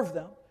serve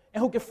them,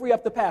 and who can free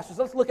up the pastors?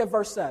 Let's look at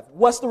verse 7.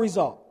 What's the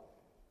result?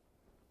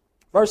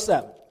 Verse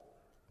 7.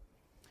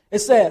 It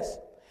says,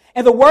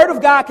 "And the word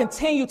of God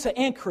continued to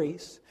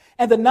increase,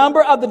 and the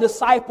number of the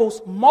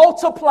disciples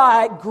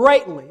multiplied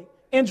greatly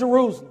in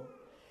Jerusalem.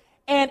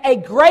 and a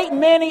great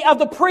many of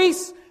the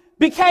priests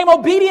became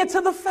obedient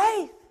to the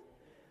faith.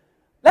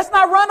 Let's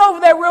not run over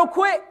that real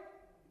quick.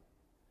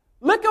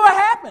 Look at what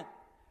happened.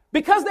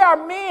 Because there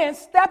are men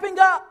stepping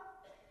up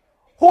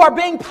who are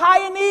being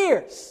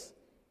pioneers,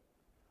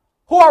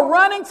 who are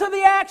running to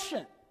the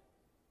action,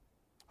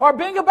 who are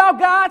being about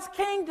God's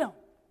kingdom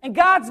and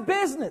God's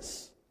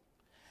business.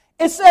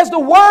 It says the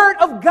word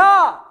of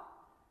God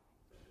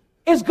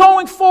is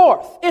going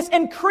forth. It's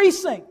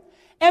increasing.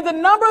 And the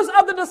numbers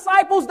of the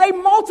disciples, they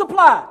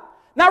multiplied.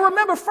 Now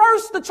remember,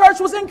 first the church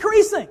was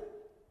increasing.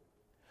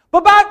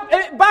 But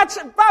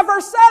by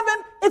verse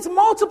 7, it's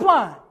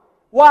multiplying.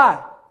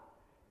 Why?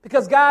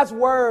 Because God's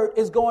word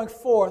is going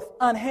forth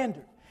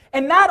unhindered.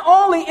 And not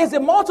only is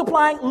it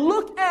multiplying,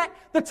 look at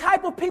the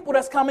type of people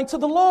that's coming to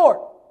the Lord.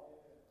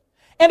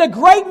 And a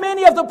great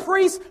many of the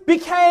priests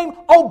became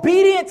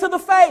obedient to the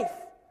faith.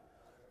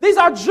 These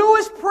are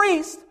Jewish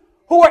priests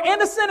who were in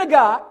the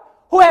synagogue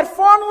who had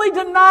formerly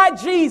denied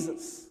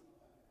Jesus.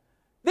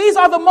 These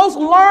are the most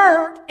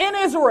learned in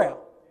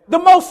Israel. The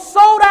most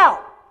sold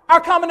out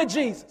are coming to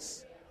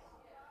Jesus.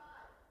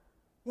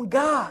 When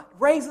God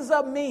raises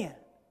up men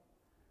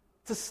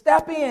to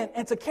step in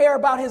and to care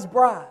about his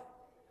bride,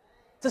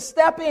 to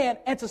step in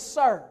and to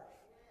serve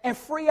and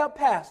free up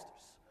pastors,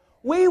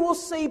 we will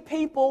see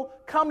people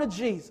come to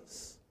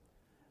Jesus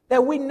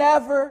that we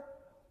never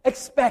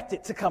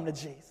expected to come to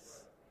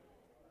Jesus.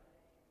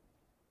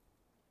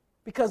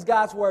 Because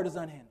God's word is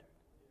unhindered.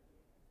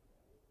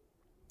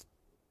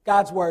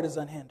 God's word is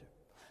unhindered.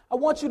 I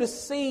want you to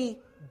see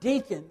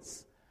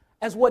deacons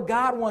as what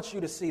God wants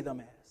you to see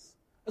them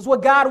as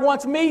what God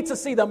wants me to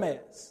see them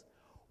as.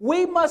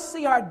 We must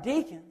see our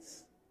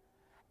deacons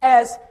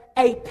as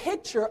a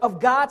picture of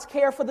God's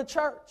care for the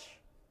church.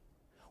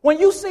 When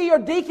you see your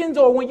deacons,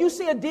 or when you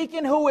see a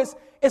deacon who is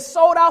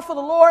sold out for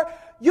the Lord,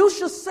 you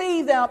should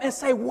see them and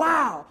say,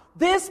 wow,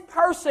 this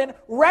person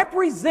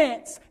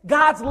represents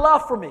God's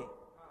love for me.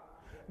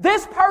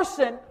 This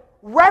person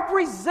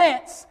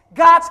represents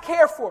God's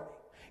care for me.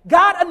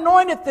 God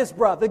anointed this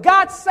brother.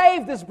 God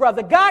saved this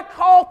brother. God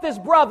called this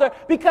brother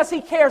because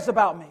he cares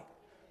about me.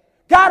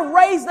 God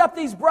raised up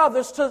these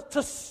brothers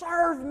to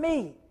serve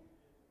me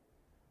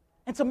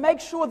and to make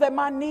sure that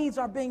my needs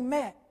are being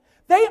met.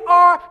 They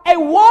are a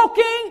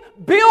walking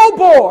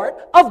billboard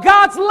of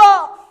God's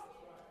love.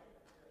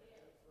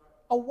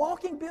 A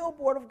walking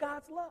billboard of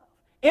God's love.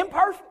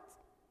 Imperfect,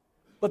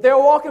 but they're a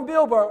walking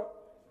billboard.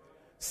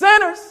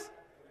 Sinners,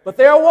 but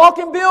they're a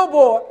walking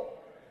billboard.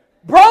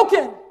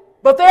 Broken,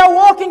 but they're a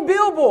walking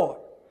billboard.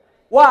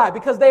 Why?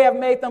 Because they have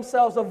made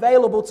themselves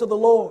available to the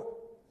Lord.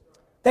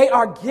 They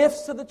are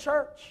gifts to the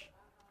church,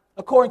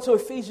 according to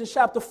Ephesians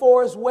chapter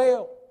 4 as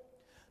well.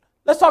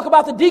 Let's talk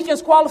about the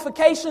deacon's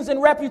qualifications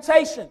and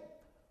reputation.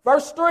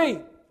 Verse 3,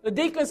 the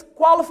deacon's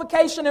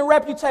qualification and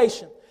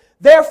reputation.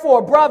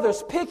 Therefore,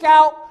 brothers, pick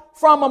out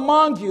from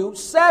among you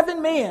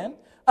 7 men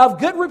of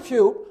good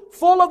repute,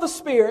 full of the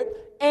Spirit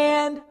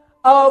and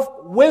of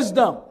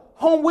wisdom,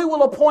 whom we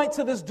will appoint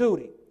to this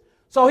duty.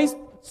 So he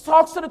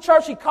talks to the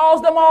church. He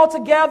calls them all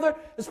together.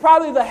 It's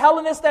probably the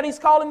Hellenists that he's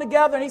calling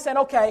together. And he's saying,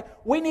 okay,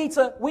 we need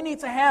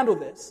to handle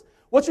this.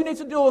 What you need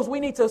to do is we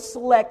need to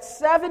select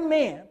 7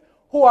 men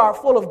who are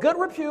full of good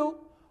repute,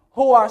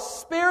 who are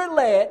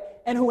Spirit-led,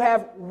 and who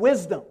have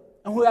wisdom.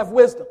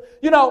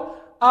 You know,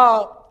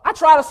 I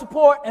try to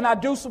support, and I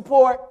do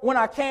support when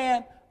I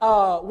can,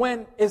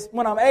 when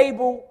I'm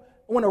able,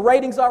 when the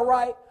ratings are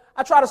right.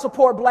 I try to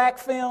support black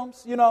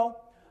films, you know.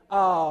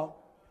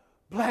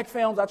 Black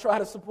films I try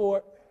to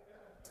support.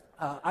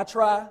 I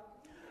try.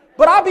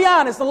 But I'll be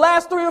honest, the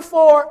last 3 or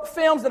 4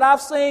 films that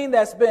I've seen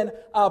that's been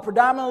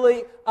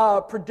predominantly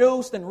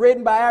produced and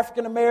written by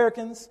African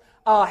Americans,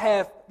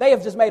 they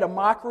have just made a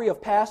mockery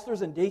of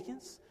pastors and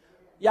deacons.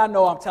 Y'all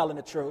know I'm telling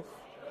the truth.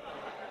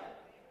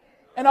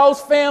 In those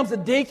films, the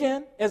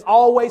deacon is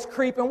always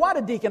creeping. Why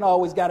the deacon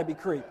always got to be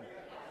creeping?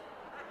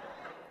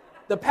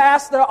 The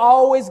pastor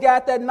always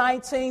got that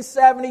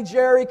 1970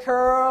 Jerry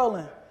curl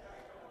and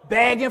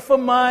begging for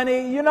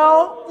money, you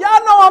know.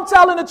 Y'all know I'm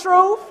telling the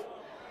truth.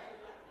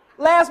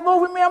 Last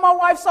movie me and my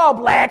wife saw, a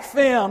black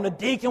film, the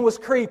deacon was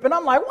creeping.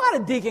 I'm like, why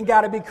the deacon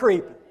got to be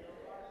creeping?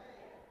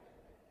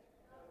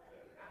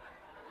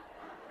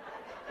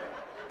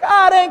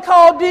 God ain't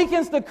called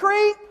deacons to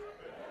creep.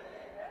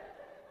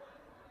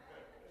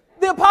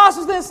 The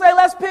apostles didn't say,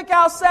 let's pick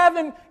out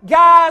 7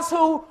 guys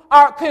who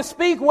can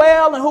speak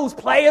well and who's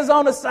players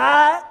on the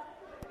side.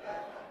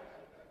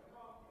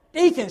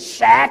 Deacons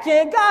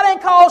shacking. God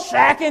ain't called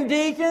shacking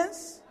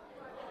deacons.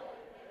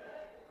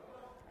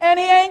 And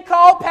he ain't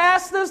called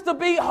pastors to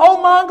be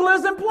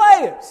homemunglers and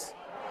players.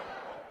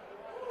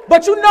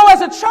 But you know,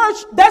 as a church,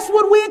 that's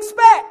what we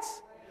expect.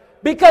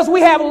 Because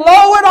we have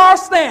lowered our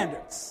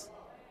standards.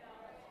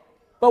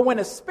 But when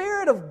the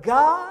Spirit of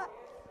God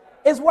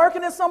is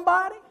working in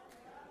somebody,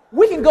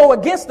 we can go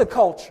against the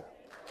culture.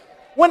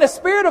 When the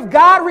Spirit of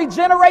God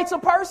regenerates a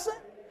person,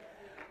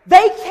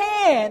 they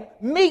can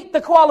meet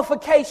the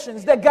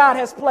qualifications that God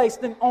has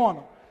placed on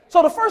them.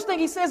 So the first thing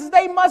he says is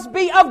they must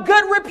be of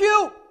good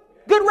repute.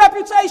 Good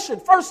reputation.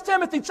 1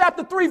 Timothy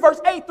chapter 3, verse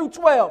 8 through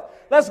 12.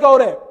 Let's go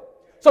there.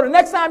 So the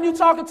next time you're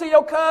talking to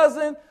your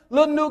cousin,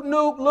 little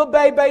Nuke, little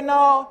Baby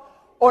No,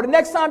 or the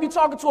next time you're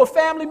talking to a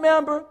family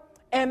member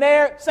and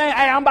they're saying,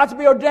 hey, I'm about to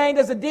be ordained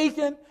as a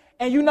deacon,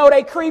 and you know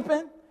they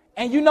creeping,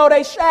 and you know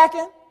they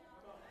shacking,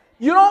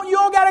 you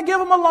don't got to give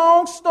them a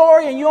long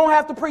story, and you don't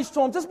have to preach to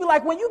them. Just be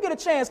like, when you get a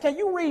chance, can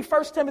you read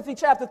 1 Timothy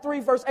chapter 3,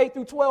 verse 8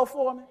 through 12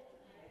 for me?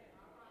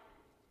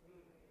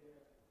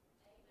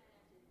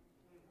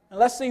 And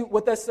let's see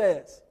what that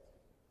says.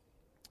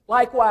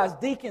 Likewise,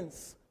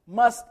 deacons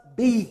must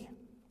be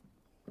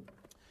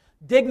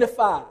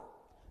dignified,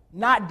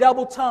 not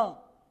double-tongued,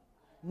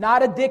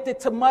 not addicted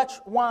to much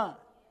wine,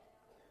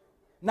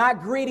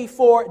 not greedy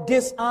for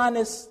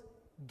dishonest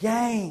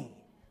gain.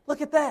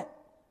 Look at that.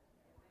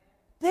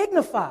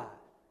 Dignified.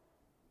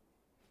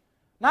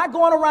 Not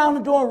going around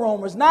and doing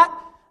rumors, not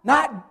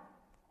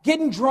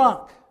getting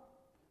drunk,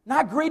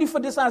 not greedy for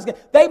dishonest gain.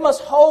 They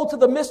must hold to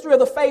the mystery of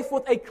the faith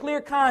with a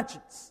clear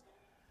conscience.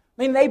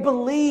 I mean, they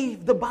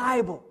believe the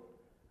Bible.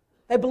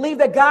 They believe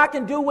that God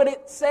can do what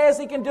it says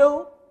He can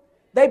do.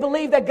 They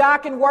believe that God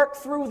can work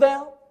through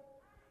them.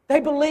 They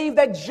believe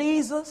that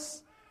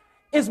Jesus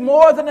is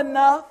more than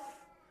enough,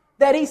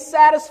 that He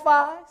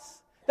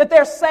satisfies, that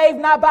they're saved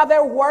not by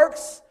their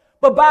works,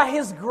 but by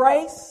His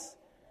grace.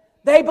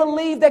 They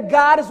believe that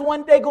God is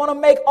one day going to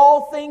make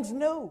all things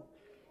new.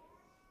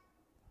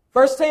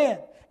 Verse 10,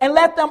 and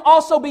let them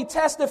also be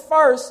tested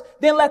first,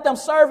 then let them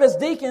serve as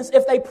deacons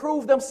if they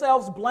prove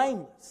themselves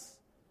blameless.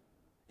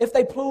 If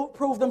they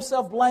prove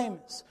themselves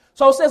blameless.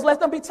 So it says,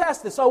 let them be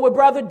tested. So with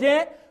Brother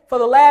Dent, for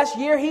the last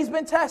year, he's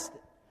been tested.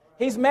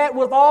 He's met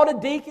with all the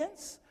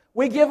deacons.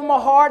 We give him a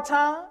hard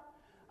time.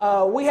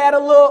 We had a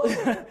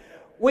little,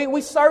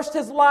 we searched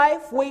his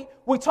life. We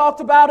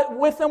talked about it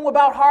with him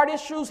about heart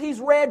issues.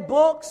 He's read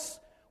books.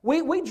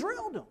 We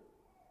drilled him.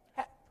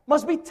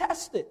 Must be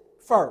tested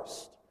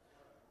first.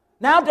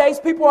 Nowadays,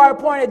 people are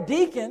appointed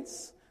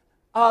deacons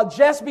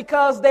just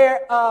because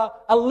they're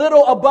a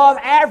little above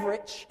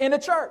average in the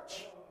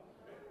church.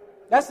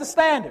 That's the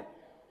standard.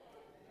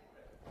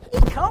 He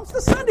comes to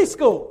Sunday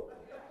school.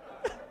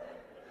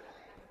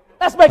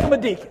 Let's make him a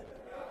deacon.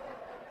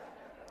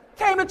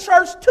 Came to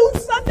church 2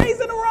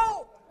 Sundays in a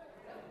row.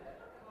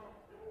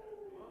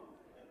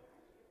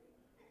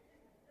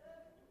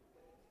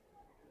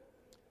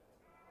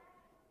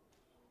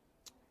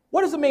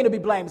 What does it mean to be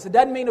blameless? It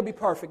doesn't mean to be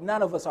perfect.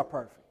 None of us are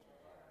perfect.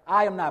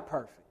 I am not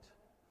perfect.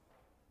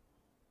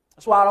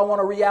 That's why I don't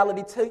want a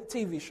reality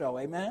TV show,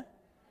 amen?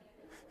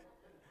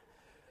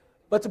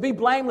 But to be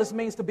blameless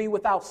means to be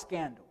without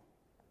scandal.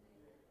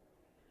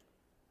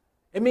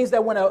 It means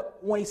that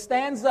when he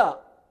stands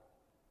up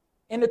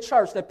in the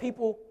church, that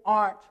people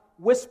aren't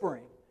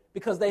whispering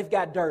because they've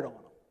got dirt on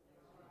them.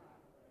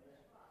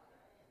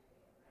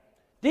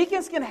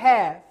 Deacons can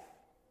have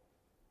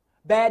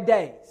bad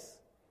days,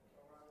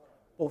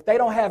 but if they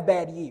don't have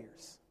bad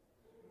years.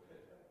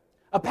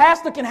 A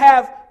pastor can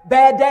have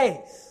bad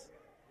days,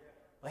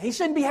 but he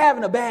shouldn't be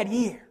having a bad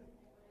year.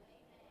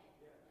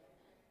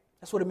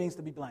 That's what it means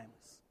to be blameless.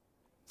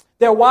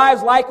 Their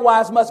wives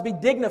likewise must be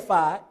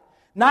dignified,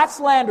 not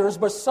slanderers,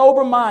 but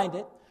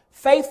sober-minded,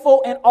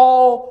 faithful in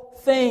all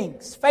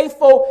things.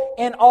 Faithful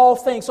in all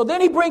things. So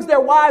then he brings their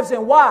wives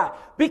in. Why?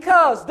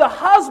 Because the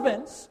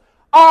husbands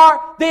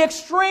are the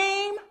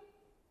extreme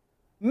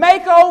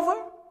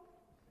makeover,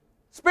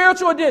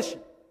 spiritual addition.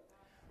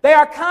 They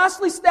are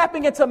constantly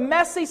stepping into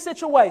messy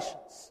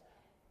situations.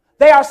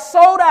 They are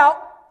sold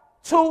out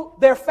to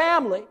their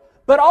family,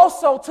 but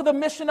also to the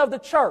mission of the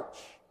church.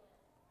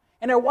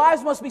 And their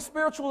wives must be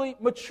spiritually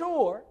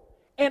mature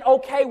and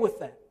okay with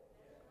that.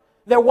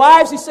 Their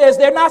wives, he says,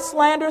 they're not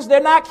slanderers, they're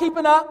not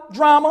keeping up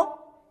drama.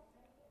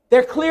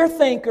 They're clear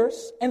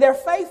thinkers, and they're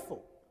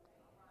faithful.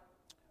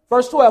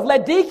 Verse 12,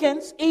 let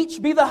deacons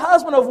each be the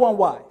husband of one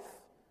wife.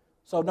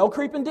 So no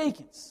creeping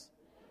deacons.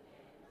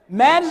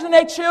 Managing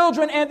their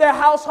children and their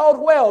household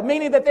well,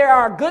 meaning that they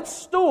are a good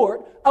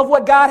steward of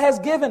what God has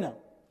given them.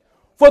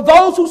 For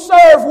those who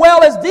serve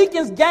well as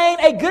deacons gain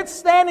a good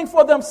standing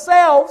for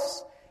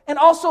themselves and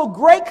also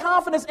great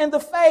confidence in the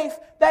faith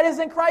that is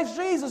in Christ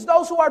Jesus.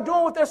 Those who are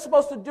doing what they're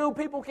supposed to do,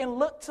 people can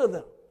look to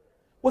them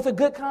with a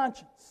good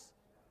conscience.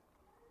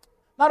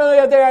 Not only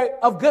are they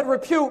of good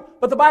repute,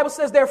 but the Bible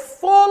says they're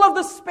full of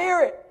the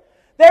Spirit.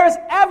 There is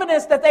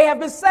evidence that they have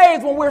been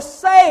saved. When we're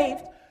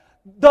saved,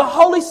 the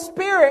Holy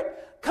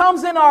Spirit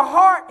comes in our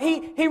heart.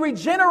 He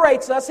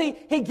regenerates us.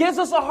 He gives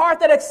us a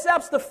heart that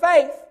accepts the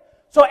faith.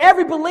 So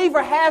every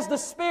believer has the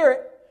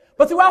Spirit.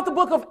 But throughout the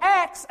book of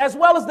Acts, as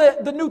well as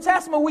the New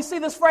Testament, we see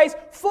this phrase,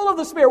 full of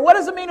the Spirit. What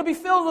does it mean to be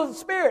filled with the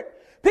Spirit?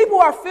 People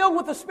who are filled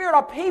with the Spirit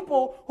are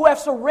people who have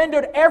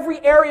surrendered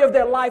every area of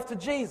their life to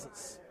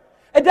Jesus.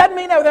 It doesn't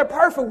mean that they're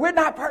perfect. We're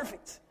not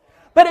perfect.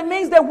 But it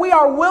means that we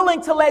are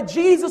willing to let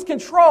Jesus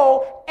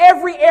control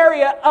every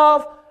area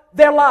of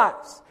their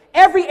lives,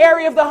 every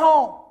area of the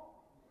home.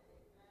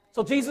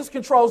 So Jesus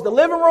controls the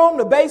living room,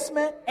 the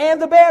basement, and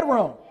the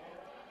bedroom.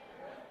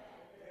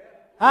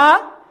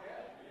 Huh?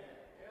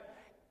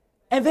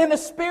 And then the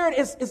Spirit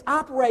is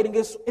operating,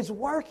 is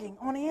working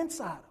on the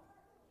inside of them.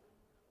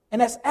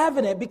 And that's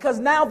evident because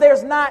now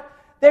there's not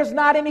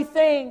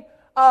anything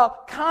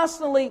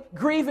constantly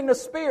grieving the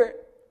Spirit.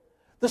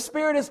 The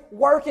Spirit is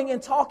working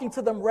and talking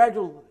to them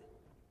regularly.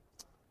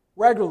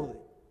 Regularly.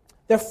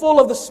 They're full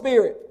of the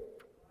Spirit.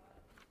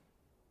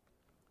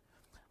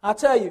 I'll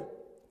tell you,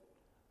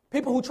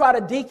 people who try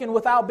to deacon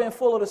without being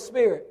full of the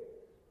Spirit,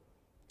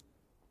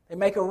 they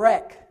make a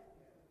wreck.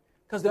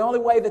 Because the only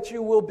way that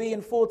you will be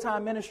in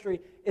full-time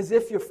ministry is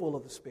if you're full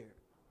of the Spirit.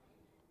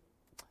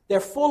 They're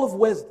full of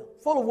wisdom.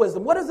 Full of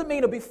wisdom. What does it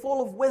mean to be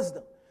full of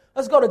wisdom?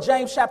 Let's go to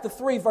James chapter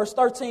 3, verse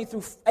 13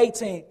 through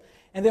 18,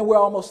 and then we're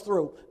almost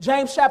through.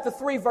 James chapter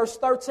 3, verse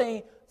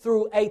 13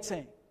 through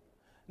 18.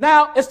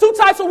 Now, it's two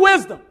types of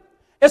wisdom.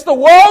 It's the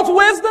world's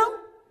wisdom,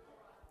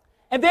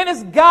 and then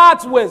it's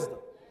God's wisdom.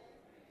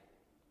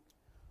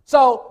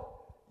 So,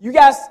 you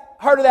guys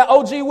heard of that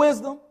OG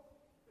wisdom?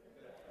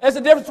 There's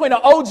a difference between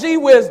the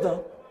OG wisdom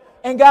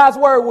and God's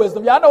word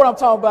wisdom. Y'all know what I'm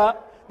talking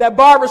about. That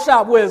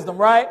barbershop wisdom,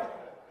 right?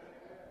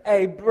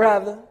 Hey,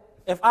 brother,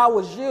 if I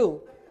was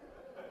you,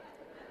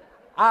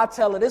 I'll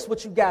tell her this is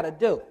what you got to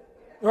do,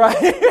 right?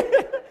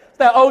 It's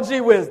that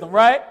OG wisdom,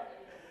 right?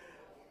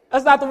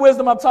 That's not the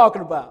wisdom I'm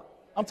talking about.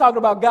 I'm talking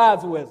about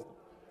God's wisdom.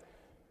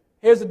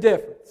 Here's the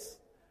difference.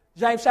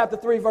 James chapter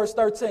 3, verse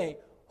 13.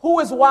 Who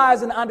is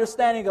wise and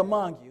understanding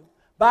among you?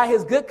 By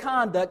his good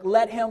conduct,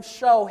 let him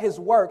show his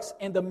works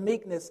in the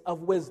meekness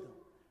of wisdom.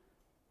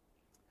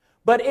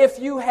 But if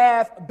you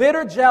have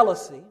bitter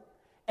jealousy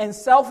and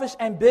selfish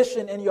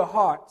ambition in your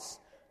hearts,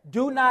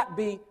 do not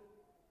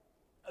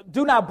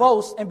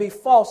boast and be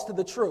false to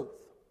the truth.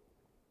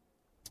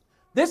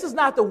 This is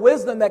not the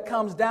wisdom that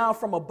comes down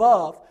from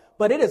above,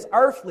 but it is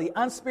earthly,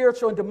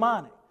 unspiritual, and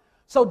demonic.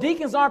 So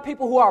deacons aren't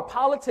people who are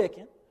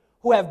politicking,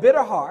 who have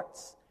bitter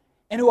hearts,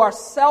 and who are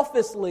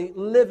selfishly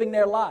living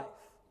their life.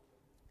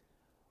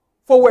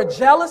 For where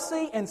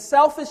jealousy and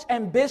selfish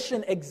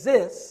ambition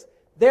exists,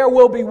 there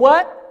will be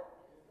what?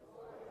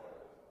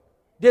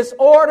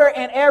 Disorder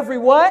and every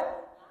what?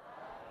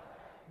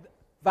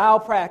 Vile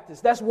practice.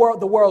 That's the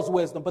world's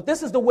wisdom. But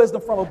this is the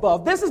wisdom from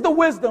above. This is the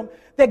wisdom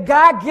that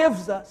God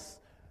gives us,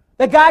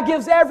 that God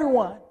gives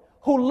everyone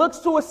who looks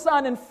to His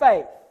Son in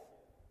faith,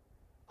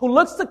 who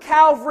looks to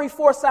Calvary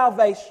for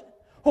salvation,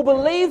 who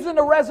believes in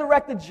the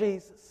resurrected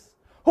Jesus,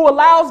 who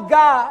allows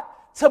God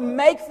to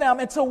make them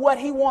into what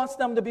He wants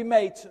them to be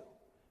made to.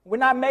 We're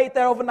not made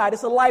there overnight.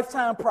 It's a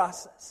lifetime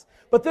process.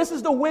 But this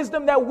is the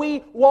wisdom that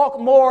we walk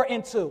more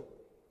into.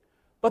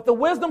 But the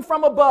wisdom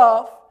from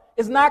above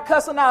is not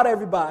cussing out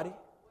everybody.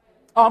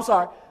 Oh, I'm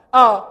sorry.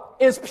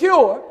 Is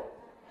pure,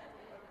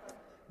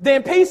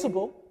 then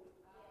peaceable,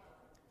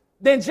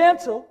 then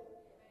gentle,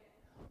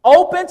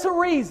 open to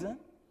reason,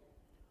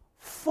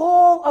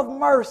 full of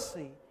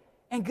mercy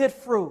and good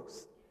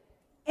fruits,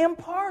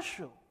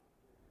 impartial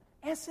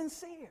and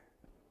sincere.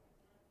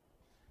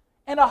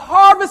 And a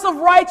harvest of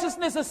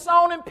righteousness is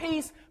sown in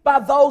peace by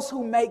those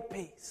who make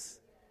peace.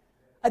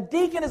 A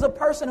deacon is a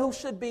person who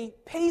should be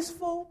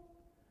peaceful.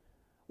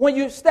 When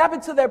you step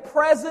into their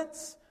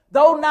presence,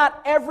 though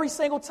not every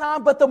single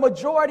time, but the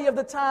majority of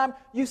the time,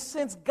 you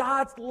sense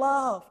God's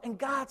love and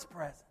God's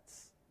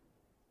presence.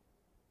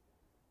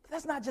 But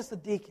that's not just a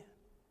deacon.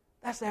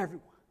 That's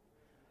everyone.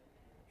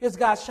 Here's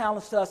God's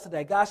challenge to us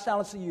today. God's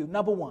challenge to you.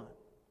 Number one,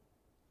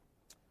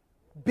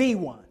 be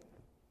one.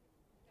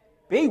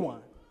 Be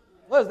one.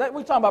 What is that? What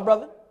are you talking about,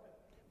 brother?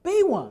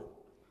 Be one.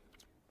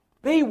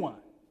 Be one.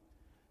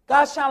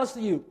 God's challenge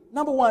to you.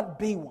 Number one,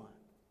 be one.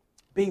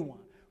 Be one.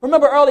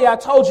 Remember earlier I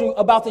told you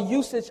about the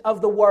usage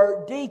of the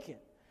word deacon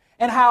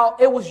and how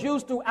it was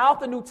used throughout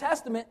the New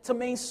Testament to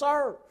mean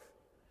serve.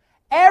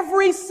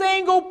 Every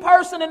single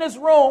person in this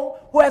room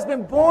who has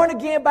been born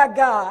again by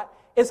God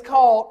is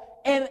called,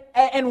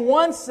 in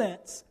one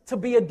sense, to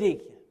be a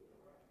deacon.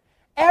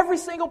 Every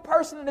single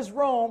person in this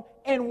room,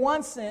 in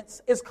one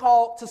sense, is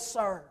called to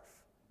serve,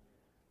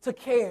 to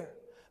care.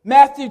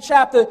 Matthew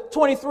chapter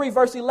 23,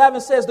 verse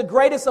 11 says, the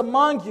greatest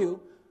among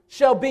you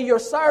shall be your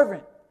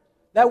servant.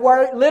 That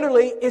word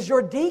literally is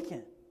your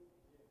deacon.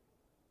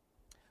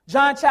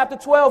 John chapter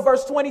 12,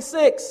 verse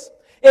 26.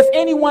 If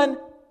anyone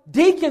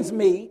deacons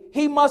me,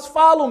 he must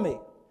follow me.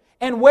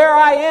 And where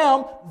I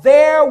am,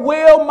 there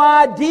will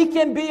my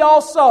deacon be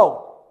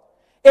also.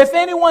 If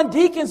anyone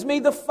deacons me,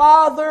 the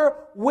Father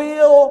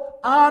will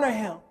honor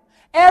him.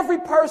 Every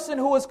person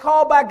who is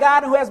called by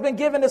God and who has been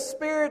given the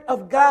Spirit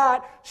of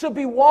God should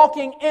be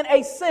walking in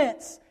a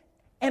sense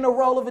in the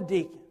role of a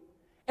deacon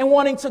and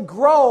wanting to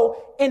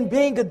grow in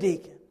being a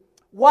deacon.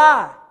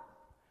 Why?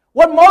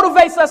 What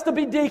motivates us to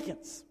be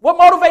deacons? What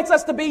motivates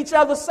us to be each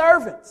other's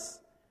servants?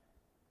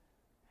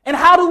 And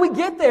how do we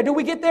get there? Do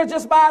we get there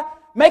just by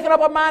making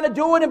up our mind to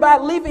do it and by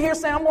leaving here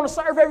saying, I'm going to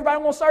serve everybody,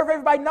 I'm going to serve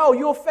everybody? No,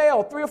 you'll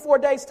fail 3 or 4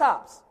 days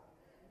tops.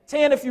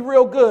 10 if you're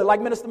real good,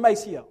 like Minister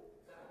Maceo.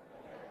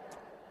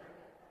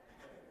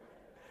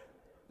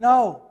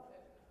 No.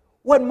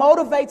 What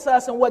motivates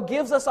us and what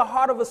gives us a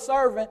heart of a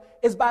servant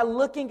is by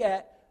looking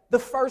at the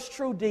first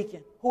true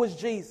deacon, who is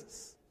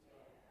Jesus.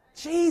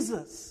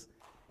 Jesus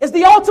is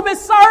the ultimate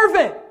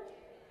servant.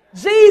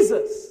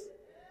 Jesus,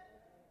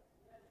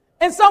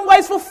 in some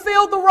ways,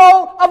 fulfilled the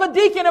role of a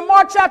deacon. In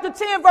Mark chapter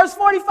 10, verse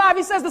 45,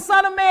 he says, the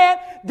Son of Man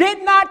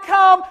did not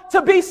come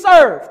to be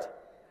served,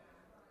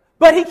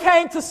 but he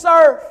came to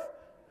serve.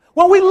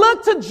 When we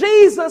look to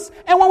Jesus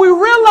and when we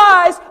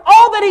realize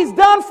all that he's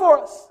done for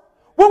us,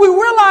 when we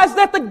realize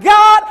that the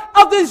God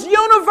of this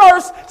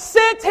universe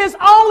sent his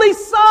only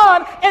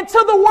Son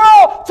into the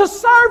world to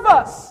serve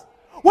us,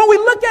 when we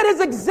look at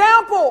his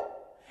example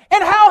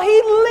and how he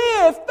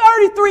lived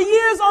 33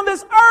 years on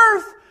this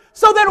earth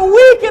so that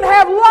we can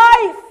have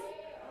life,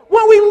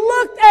 when we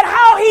looked at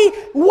how he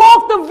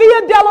walked the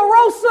Via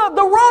Dolorosa,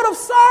 the road of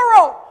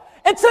sorrow,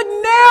 and took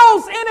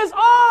nails in his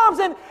arms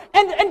and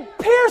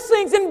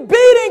piercings and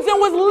beatings and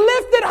was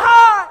lifted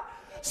high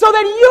so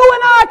that you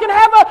and I can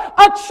have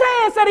a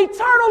chance at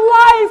eternal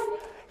life,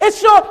 it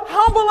should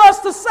humble us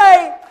to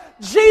say,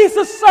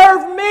 Jesus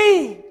served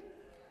me.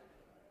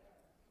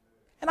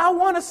 And I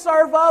want to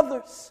serve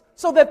others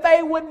so that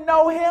they would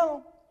know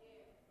him.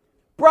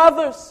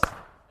 Brothers,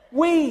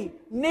 we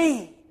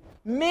need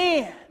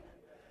men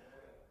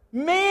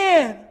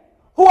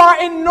who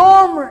are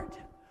enamored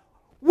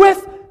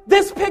with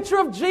this picture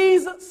of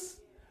Jesus.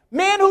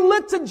 Men who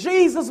look to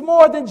Jesus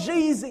more than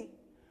Jeezy.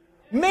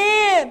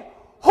 Men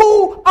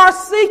who are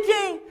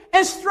seeking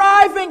and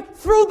striving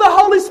through the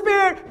Holy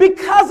Spirit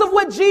because of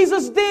what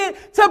Jesus did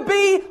to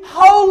be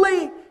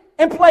holy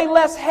and play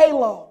less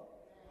Halo.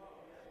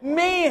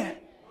 Men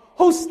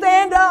who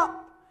stand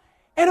up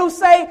and who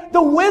say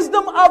the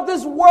wisdom of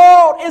this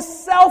world is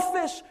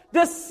selfish,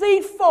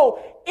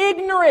 deceitful,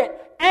 ignorant,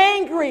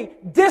 angry,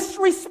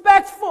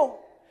 disrespectful.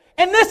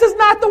 And this is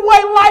not the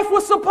way life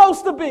was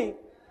supposed to be.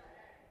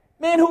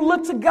 Men who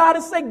look to God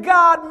and say,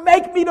 God,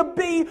 make me to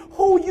be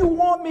who you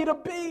want me to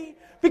be,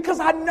 because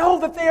I know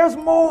that there's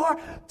more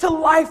to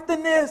life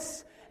than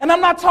this. And I'm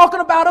not talking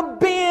about a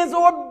Benz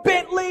or a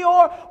Bentley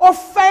or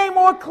fame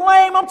or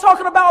acclaim. I'm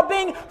talking about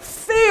being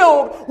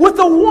filled with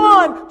the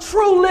one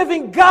true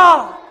living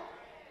God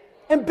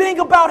and being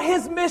about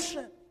his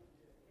mission.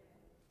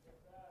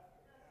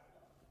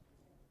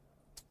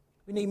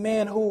 We need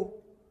men who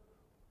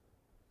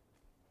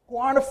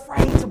aren't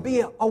afraid to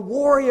be a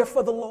warrior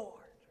for the Lord.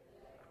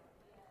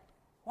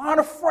 Who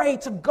aren't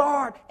afraid to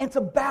guard and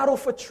to battle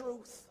for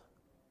truth.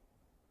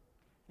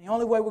 The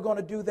only way we're going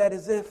to do that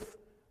is if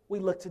we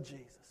look to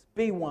Jesus.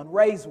 Be one,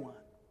 raise one.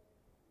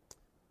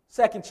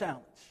 Second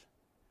challenge.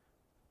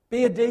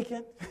 Be a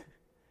deacon.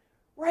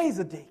 Raise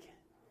a deacon.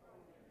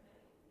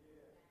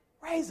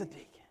 Raise a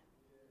deacon.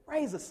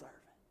 Raise a servant.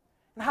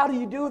 And how do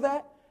you do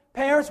that?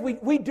 Parents,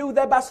 we do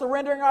that by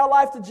surrendering our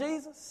life to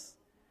Jesus,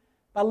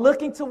 by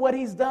looking to what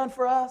he's done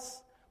for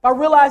us, by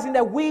realizing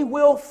that we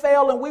will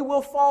fail and we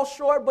will fall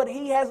short, but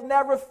he has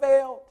never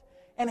failed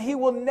and he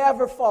will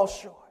never fall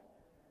short.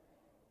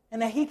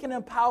 And that he can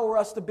empower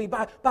us to be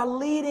by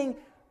leading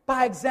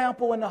by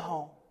example in the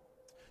home.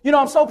 You know,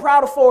 I'm so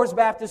proud of Forest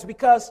Baptist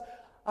because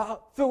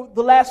through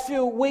the last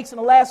few weeks and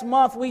the last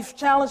month, we've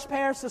challenged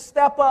parents to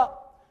step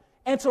up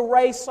and to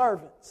raise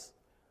servants.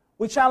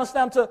 We challenged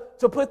them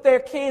to put their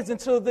kids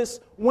into this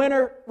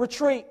winter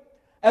retreat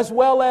as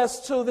well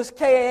as to this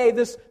KAA,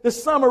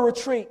 this summer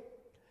retreat.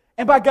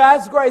 And by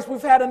God's grace,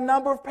 we've had a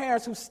number of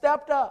parents who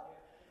stepped up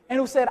and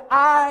who said,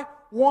 I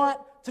want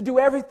to do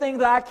everything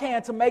that I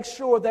can to make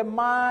sure that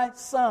my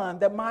son,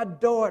 that my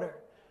daughter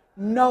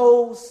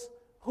knows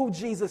who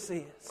Jesus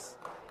is.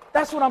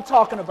 That's what I'm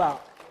talking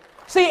about.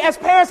 See, as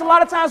parents, a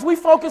lot of times we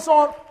focus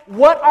on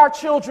what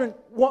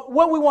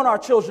we want our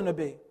children to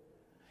be.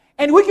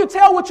 And we can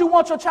tell what you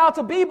want your child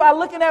to be by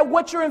looking at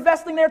what you're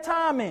investing their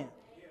time in.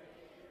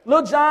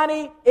 Little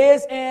Johnny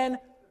is in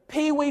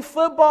pee-wee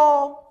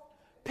football,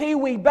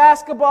 pee-wee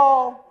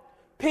basketball,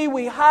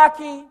 pee-wee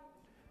hockey,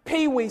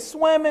 pee-wee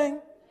swimming.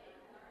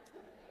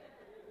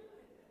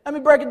 Let me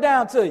break it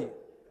down to you.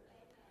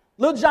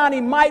 Little Johnny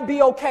might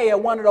be okay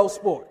at one of those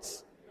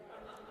sports,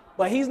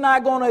 but he's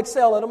not going to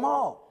excel at them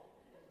all.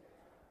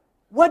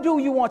 What do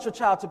you want your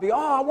child to be?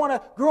 Oh, I want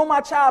to groom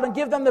my child and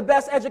give them the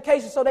best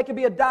education so they can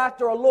be a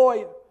doctor or a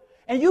lawyer.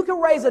 And you can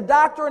raise a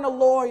doctor and a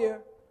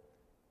lawyer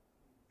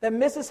that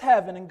misses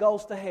heaven and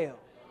goes to hell.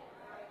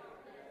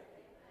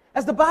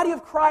 As the body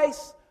of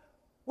Christ,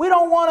 we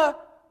don't want to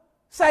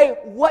say,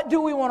 what do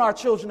we want our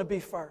children to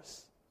be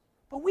first?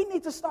 But we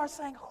need to start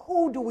saying,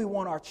 who do we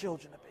want our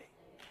children to be?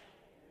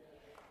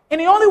 And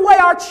the only way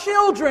our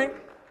children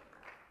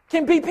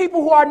can be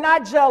people who are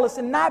not jealous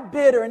and not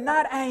bitter and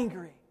not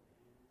angry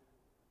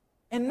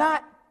and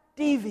not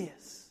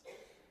devious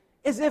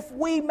is if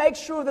we make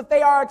sure that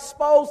they are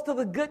exposed to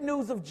the good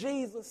news of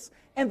Jesus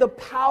and the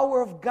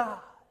power of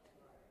God.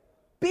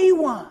 Be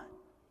one.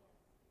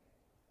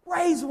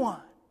 Raise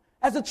one.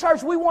 As a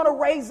church, we want to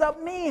raise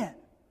up men.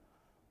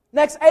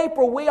 Next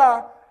April, we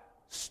are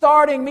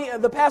starting,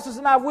 the pastors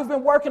and I, we've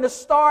been working to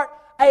start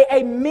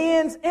a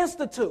men's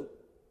institute.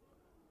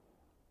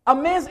 A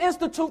men's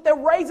institute that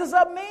raises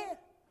up men.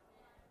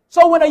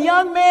 So when a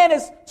young man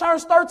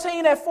turns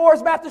 13 at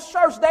Forest Baptist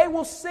Church, they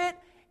will sit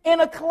in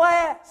a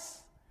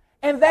class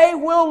and they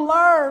will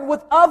learn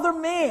with other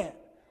men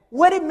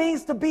what it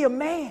means to be a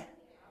man.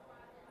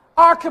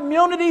 our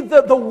community,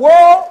 the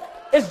world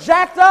is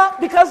jacked up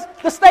because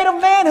the state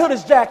of manhood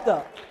is jacked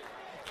up.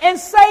 And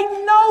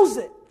Satan knows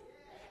it.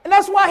 And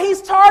that's why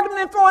he's targeting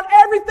and throwing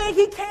everything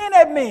he can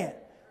at men.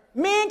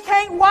 Men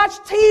can't watch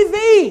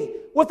TV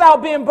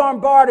without being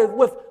bombarded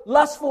with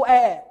lustful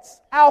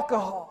ads,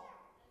 alcohol,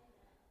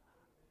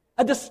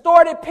 a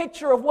distorted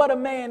picture of what a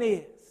man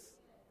is.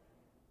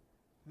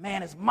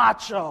 Man is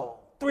macho,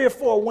 3 or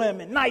 4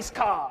 women, nice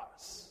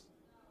cars,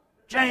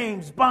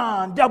 James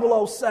Bond,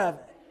 007.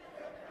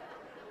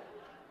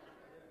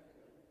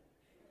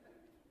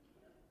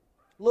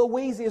 Lil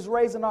Weezy is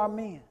raising our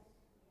men.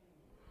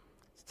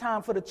 It's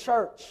time for the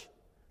church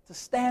to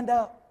stand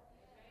up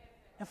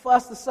and for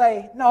us to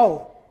say,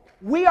 no,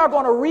 we are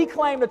going to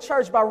reclaim the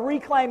church by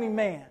reclaiming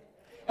man.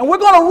 And we're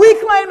going to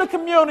reclaim the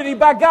community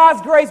by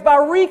God's grace by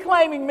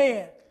reclaiming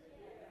men.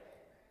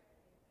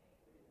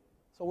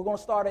 So we're going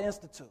to start an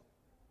institute.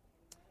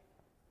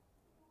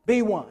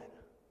 Be one.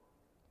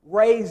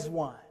 Raise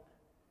one.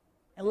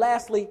 And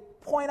lastly,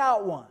 point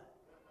out one.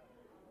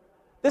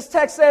 This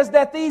text says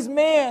that these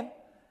men,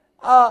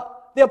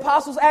 the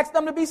apostles asked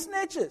them to be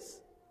snitches.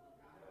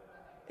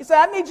 He said,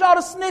 I need y'all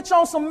to snitch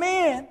on some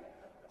men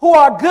who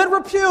are good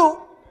repute,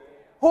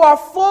 who are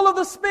full of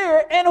the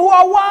Spirit, and who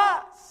are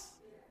wise.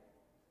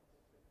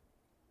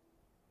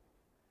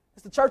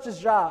 It's the church's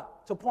job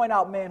to point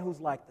out men who's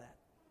like that.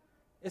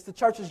 It's the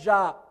church's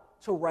job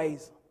to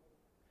raise them.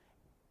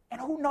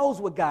 And who knows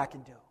what God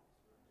can do?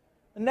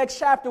 The next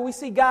chapter, we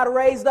see God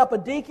raised up a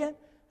deacon.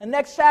 The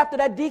next chapter,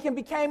 that deacon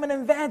became an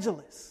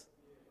evangelist.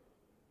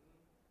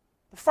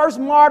 The first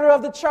martyr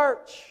of the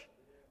church.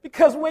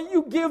 Because when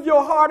you give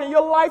your heart and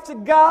your life to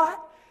God,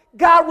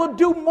 God will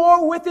do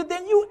more with it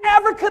than you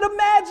ever could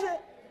imagine.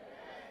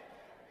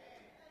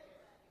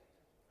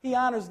 He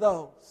honors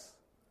those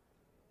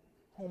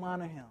whom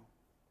honor him.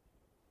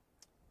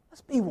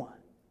 Let's be one.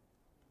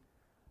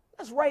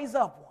 Let's raise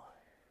up one.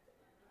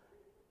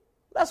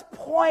 Let's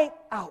point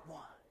out one.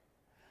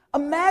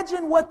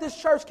 Imagine what this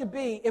church could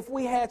be if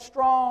we had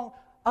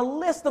a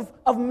list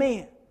of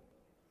men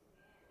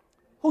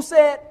who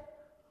said,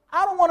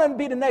 I don't want to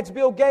be the next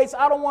Bill Gates.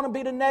 I don't want to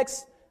be the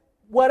next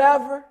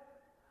whatever.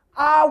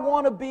 I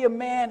want to be a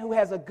man who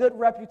has a good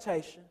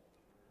reputation,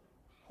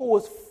 who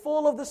is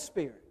full of the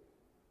Spirit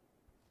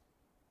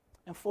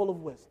and full of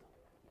wisdom.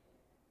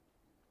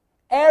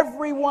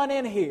 Everyone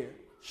in here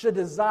should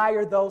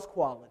desire those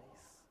qualities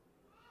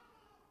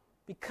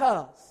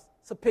because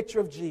it's a picture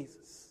of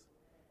Jesus.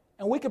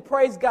 And we can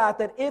praise God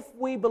that if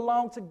we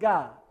belong to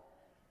God,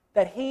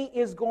 that He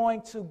is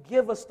going to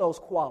give us those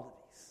qualities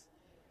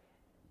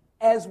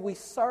as we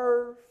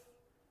serve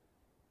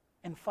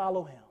and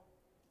follow Him.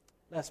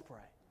 Let's pray.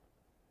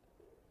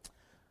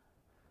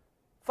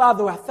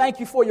 Father, I thank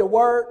you for your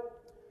word.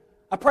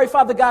 I pray,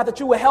 Father God, that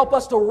you will help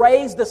us to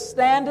raise the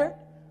standard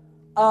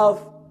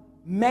of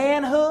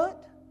manhood.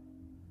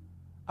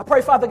 I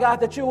pray, Father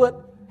God, that you would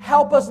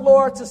help us,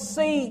 Lord, to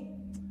see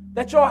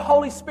that your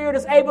Holy Spirit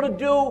is able to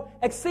do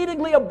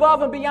exceedingly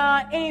above and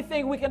beyond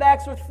anything we can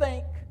ask or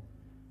think.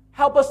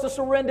 Help us to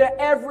surrender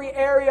every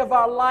area of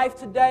our life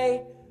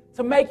today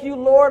to make you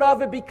Lord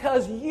of it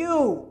because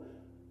you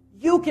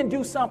can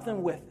do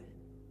something with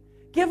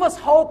it. Give us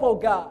hope, oh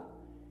God.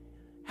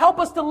 Help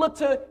us to look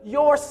to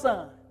your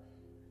Son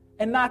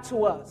and not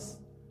to us,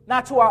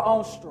 not to our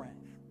own strength.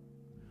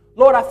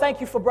 Lord, I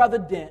thank you for Brother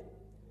Dent.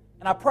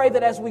 And I pray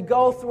that as we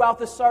go throughout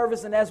this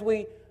service and as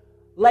we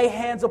lay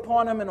hands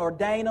upon him and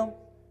ordain him,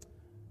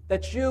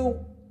 that you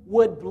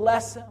would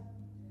bless him.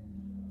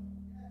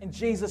 In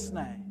Jesus'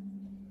 name,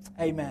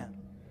 amen.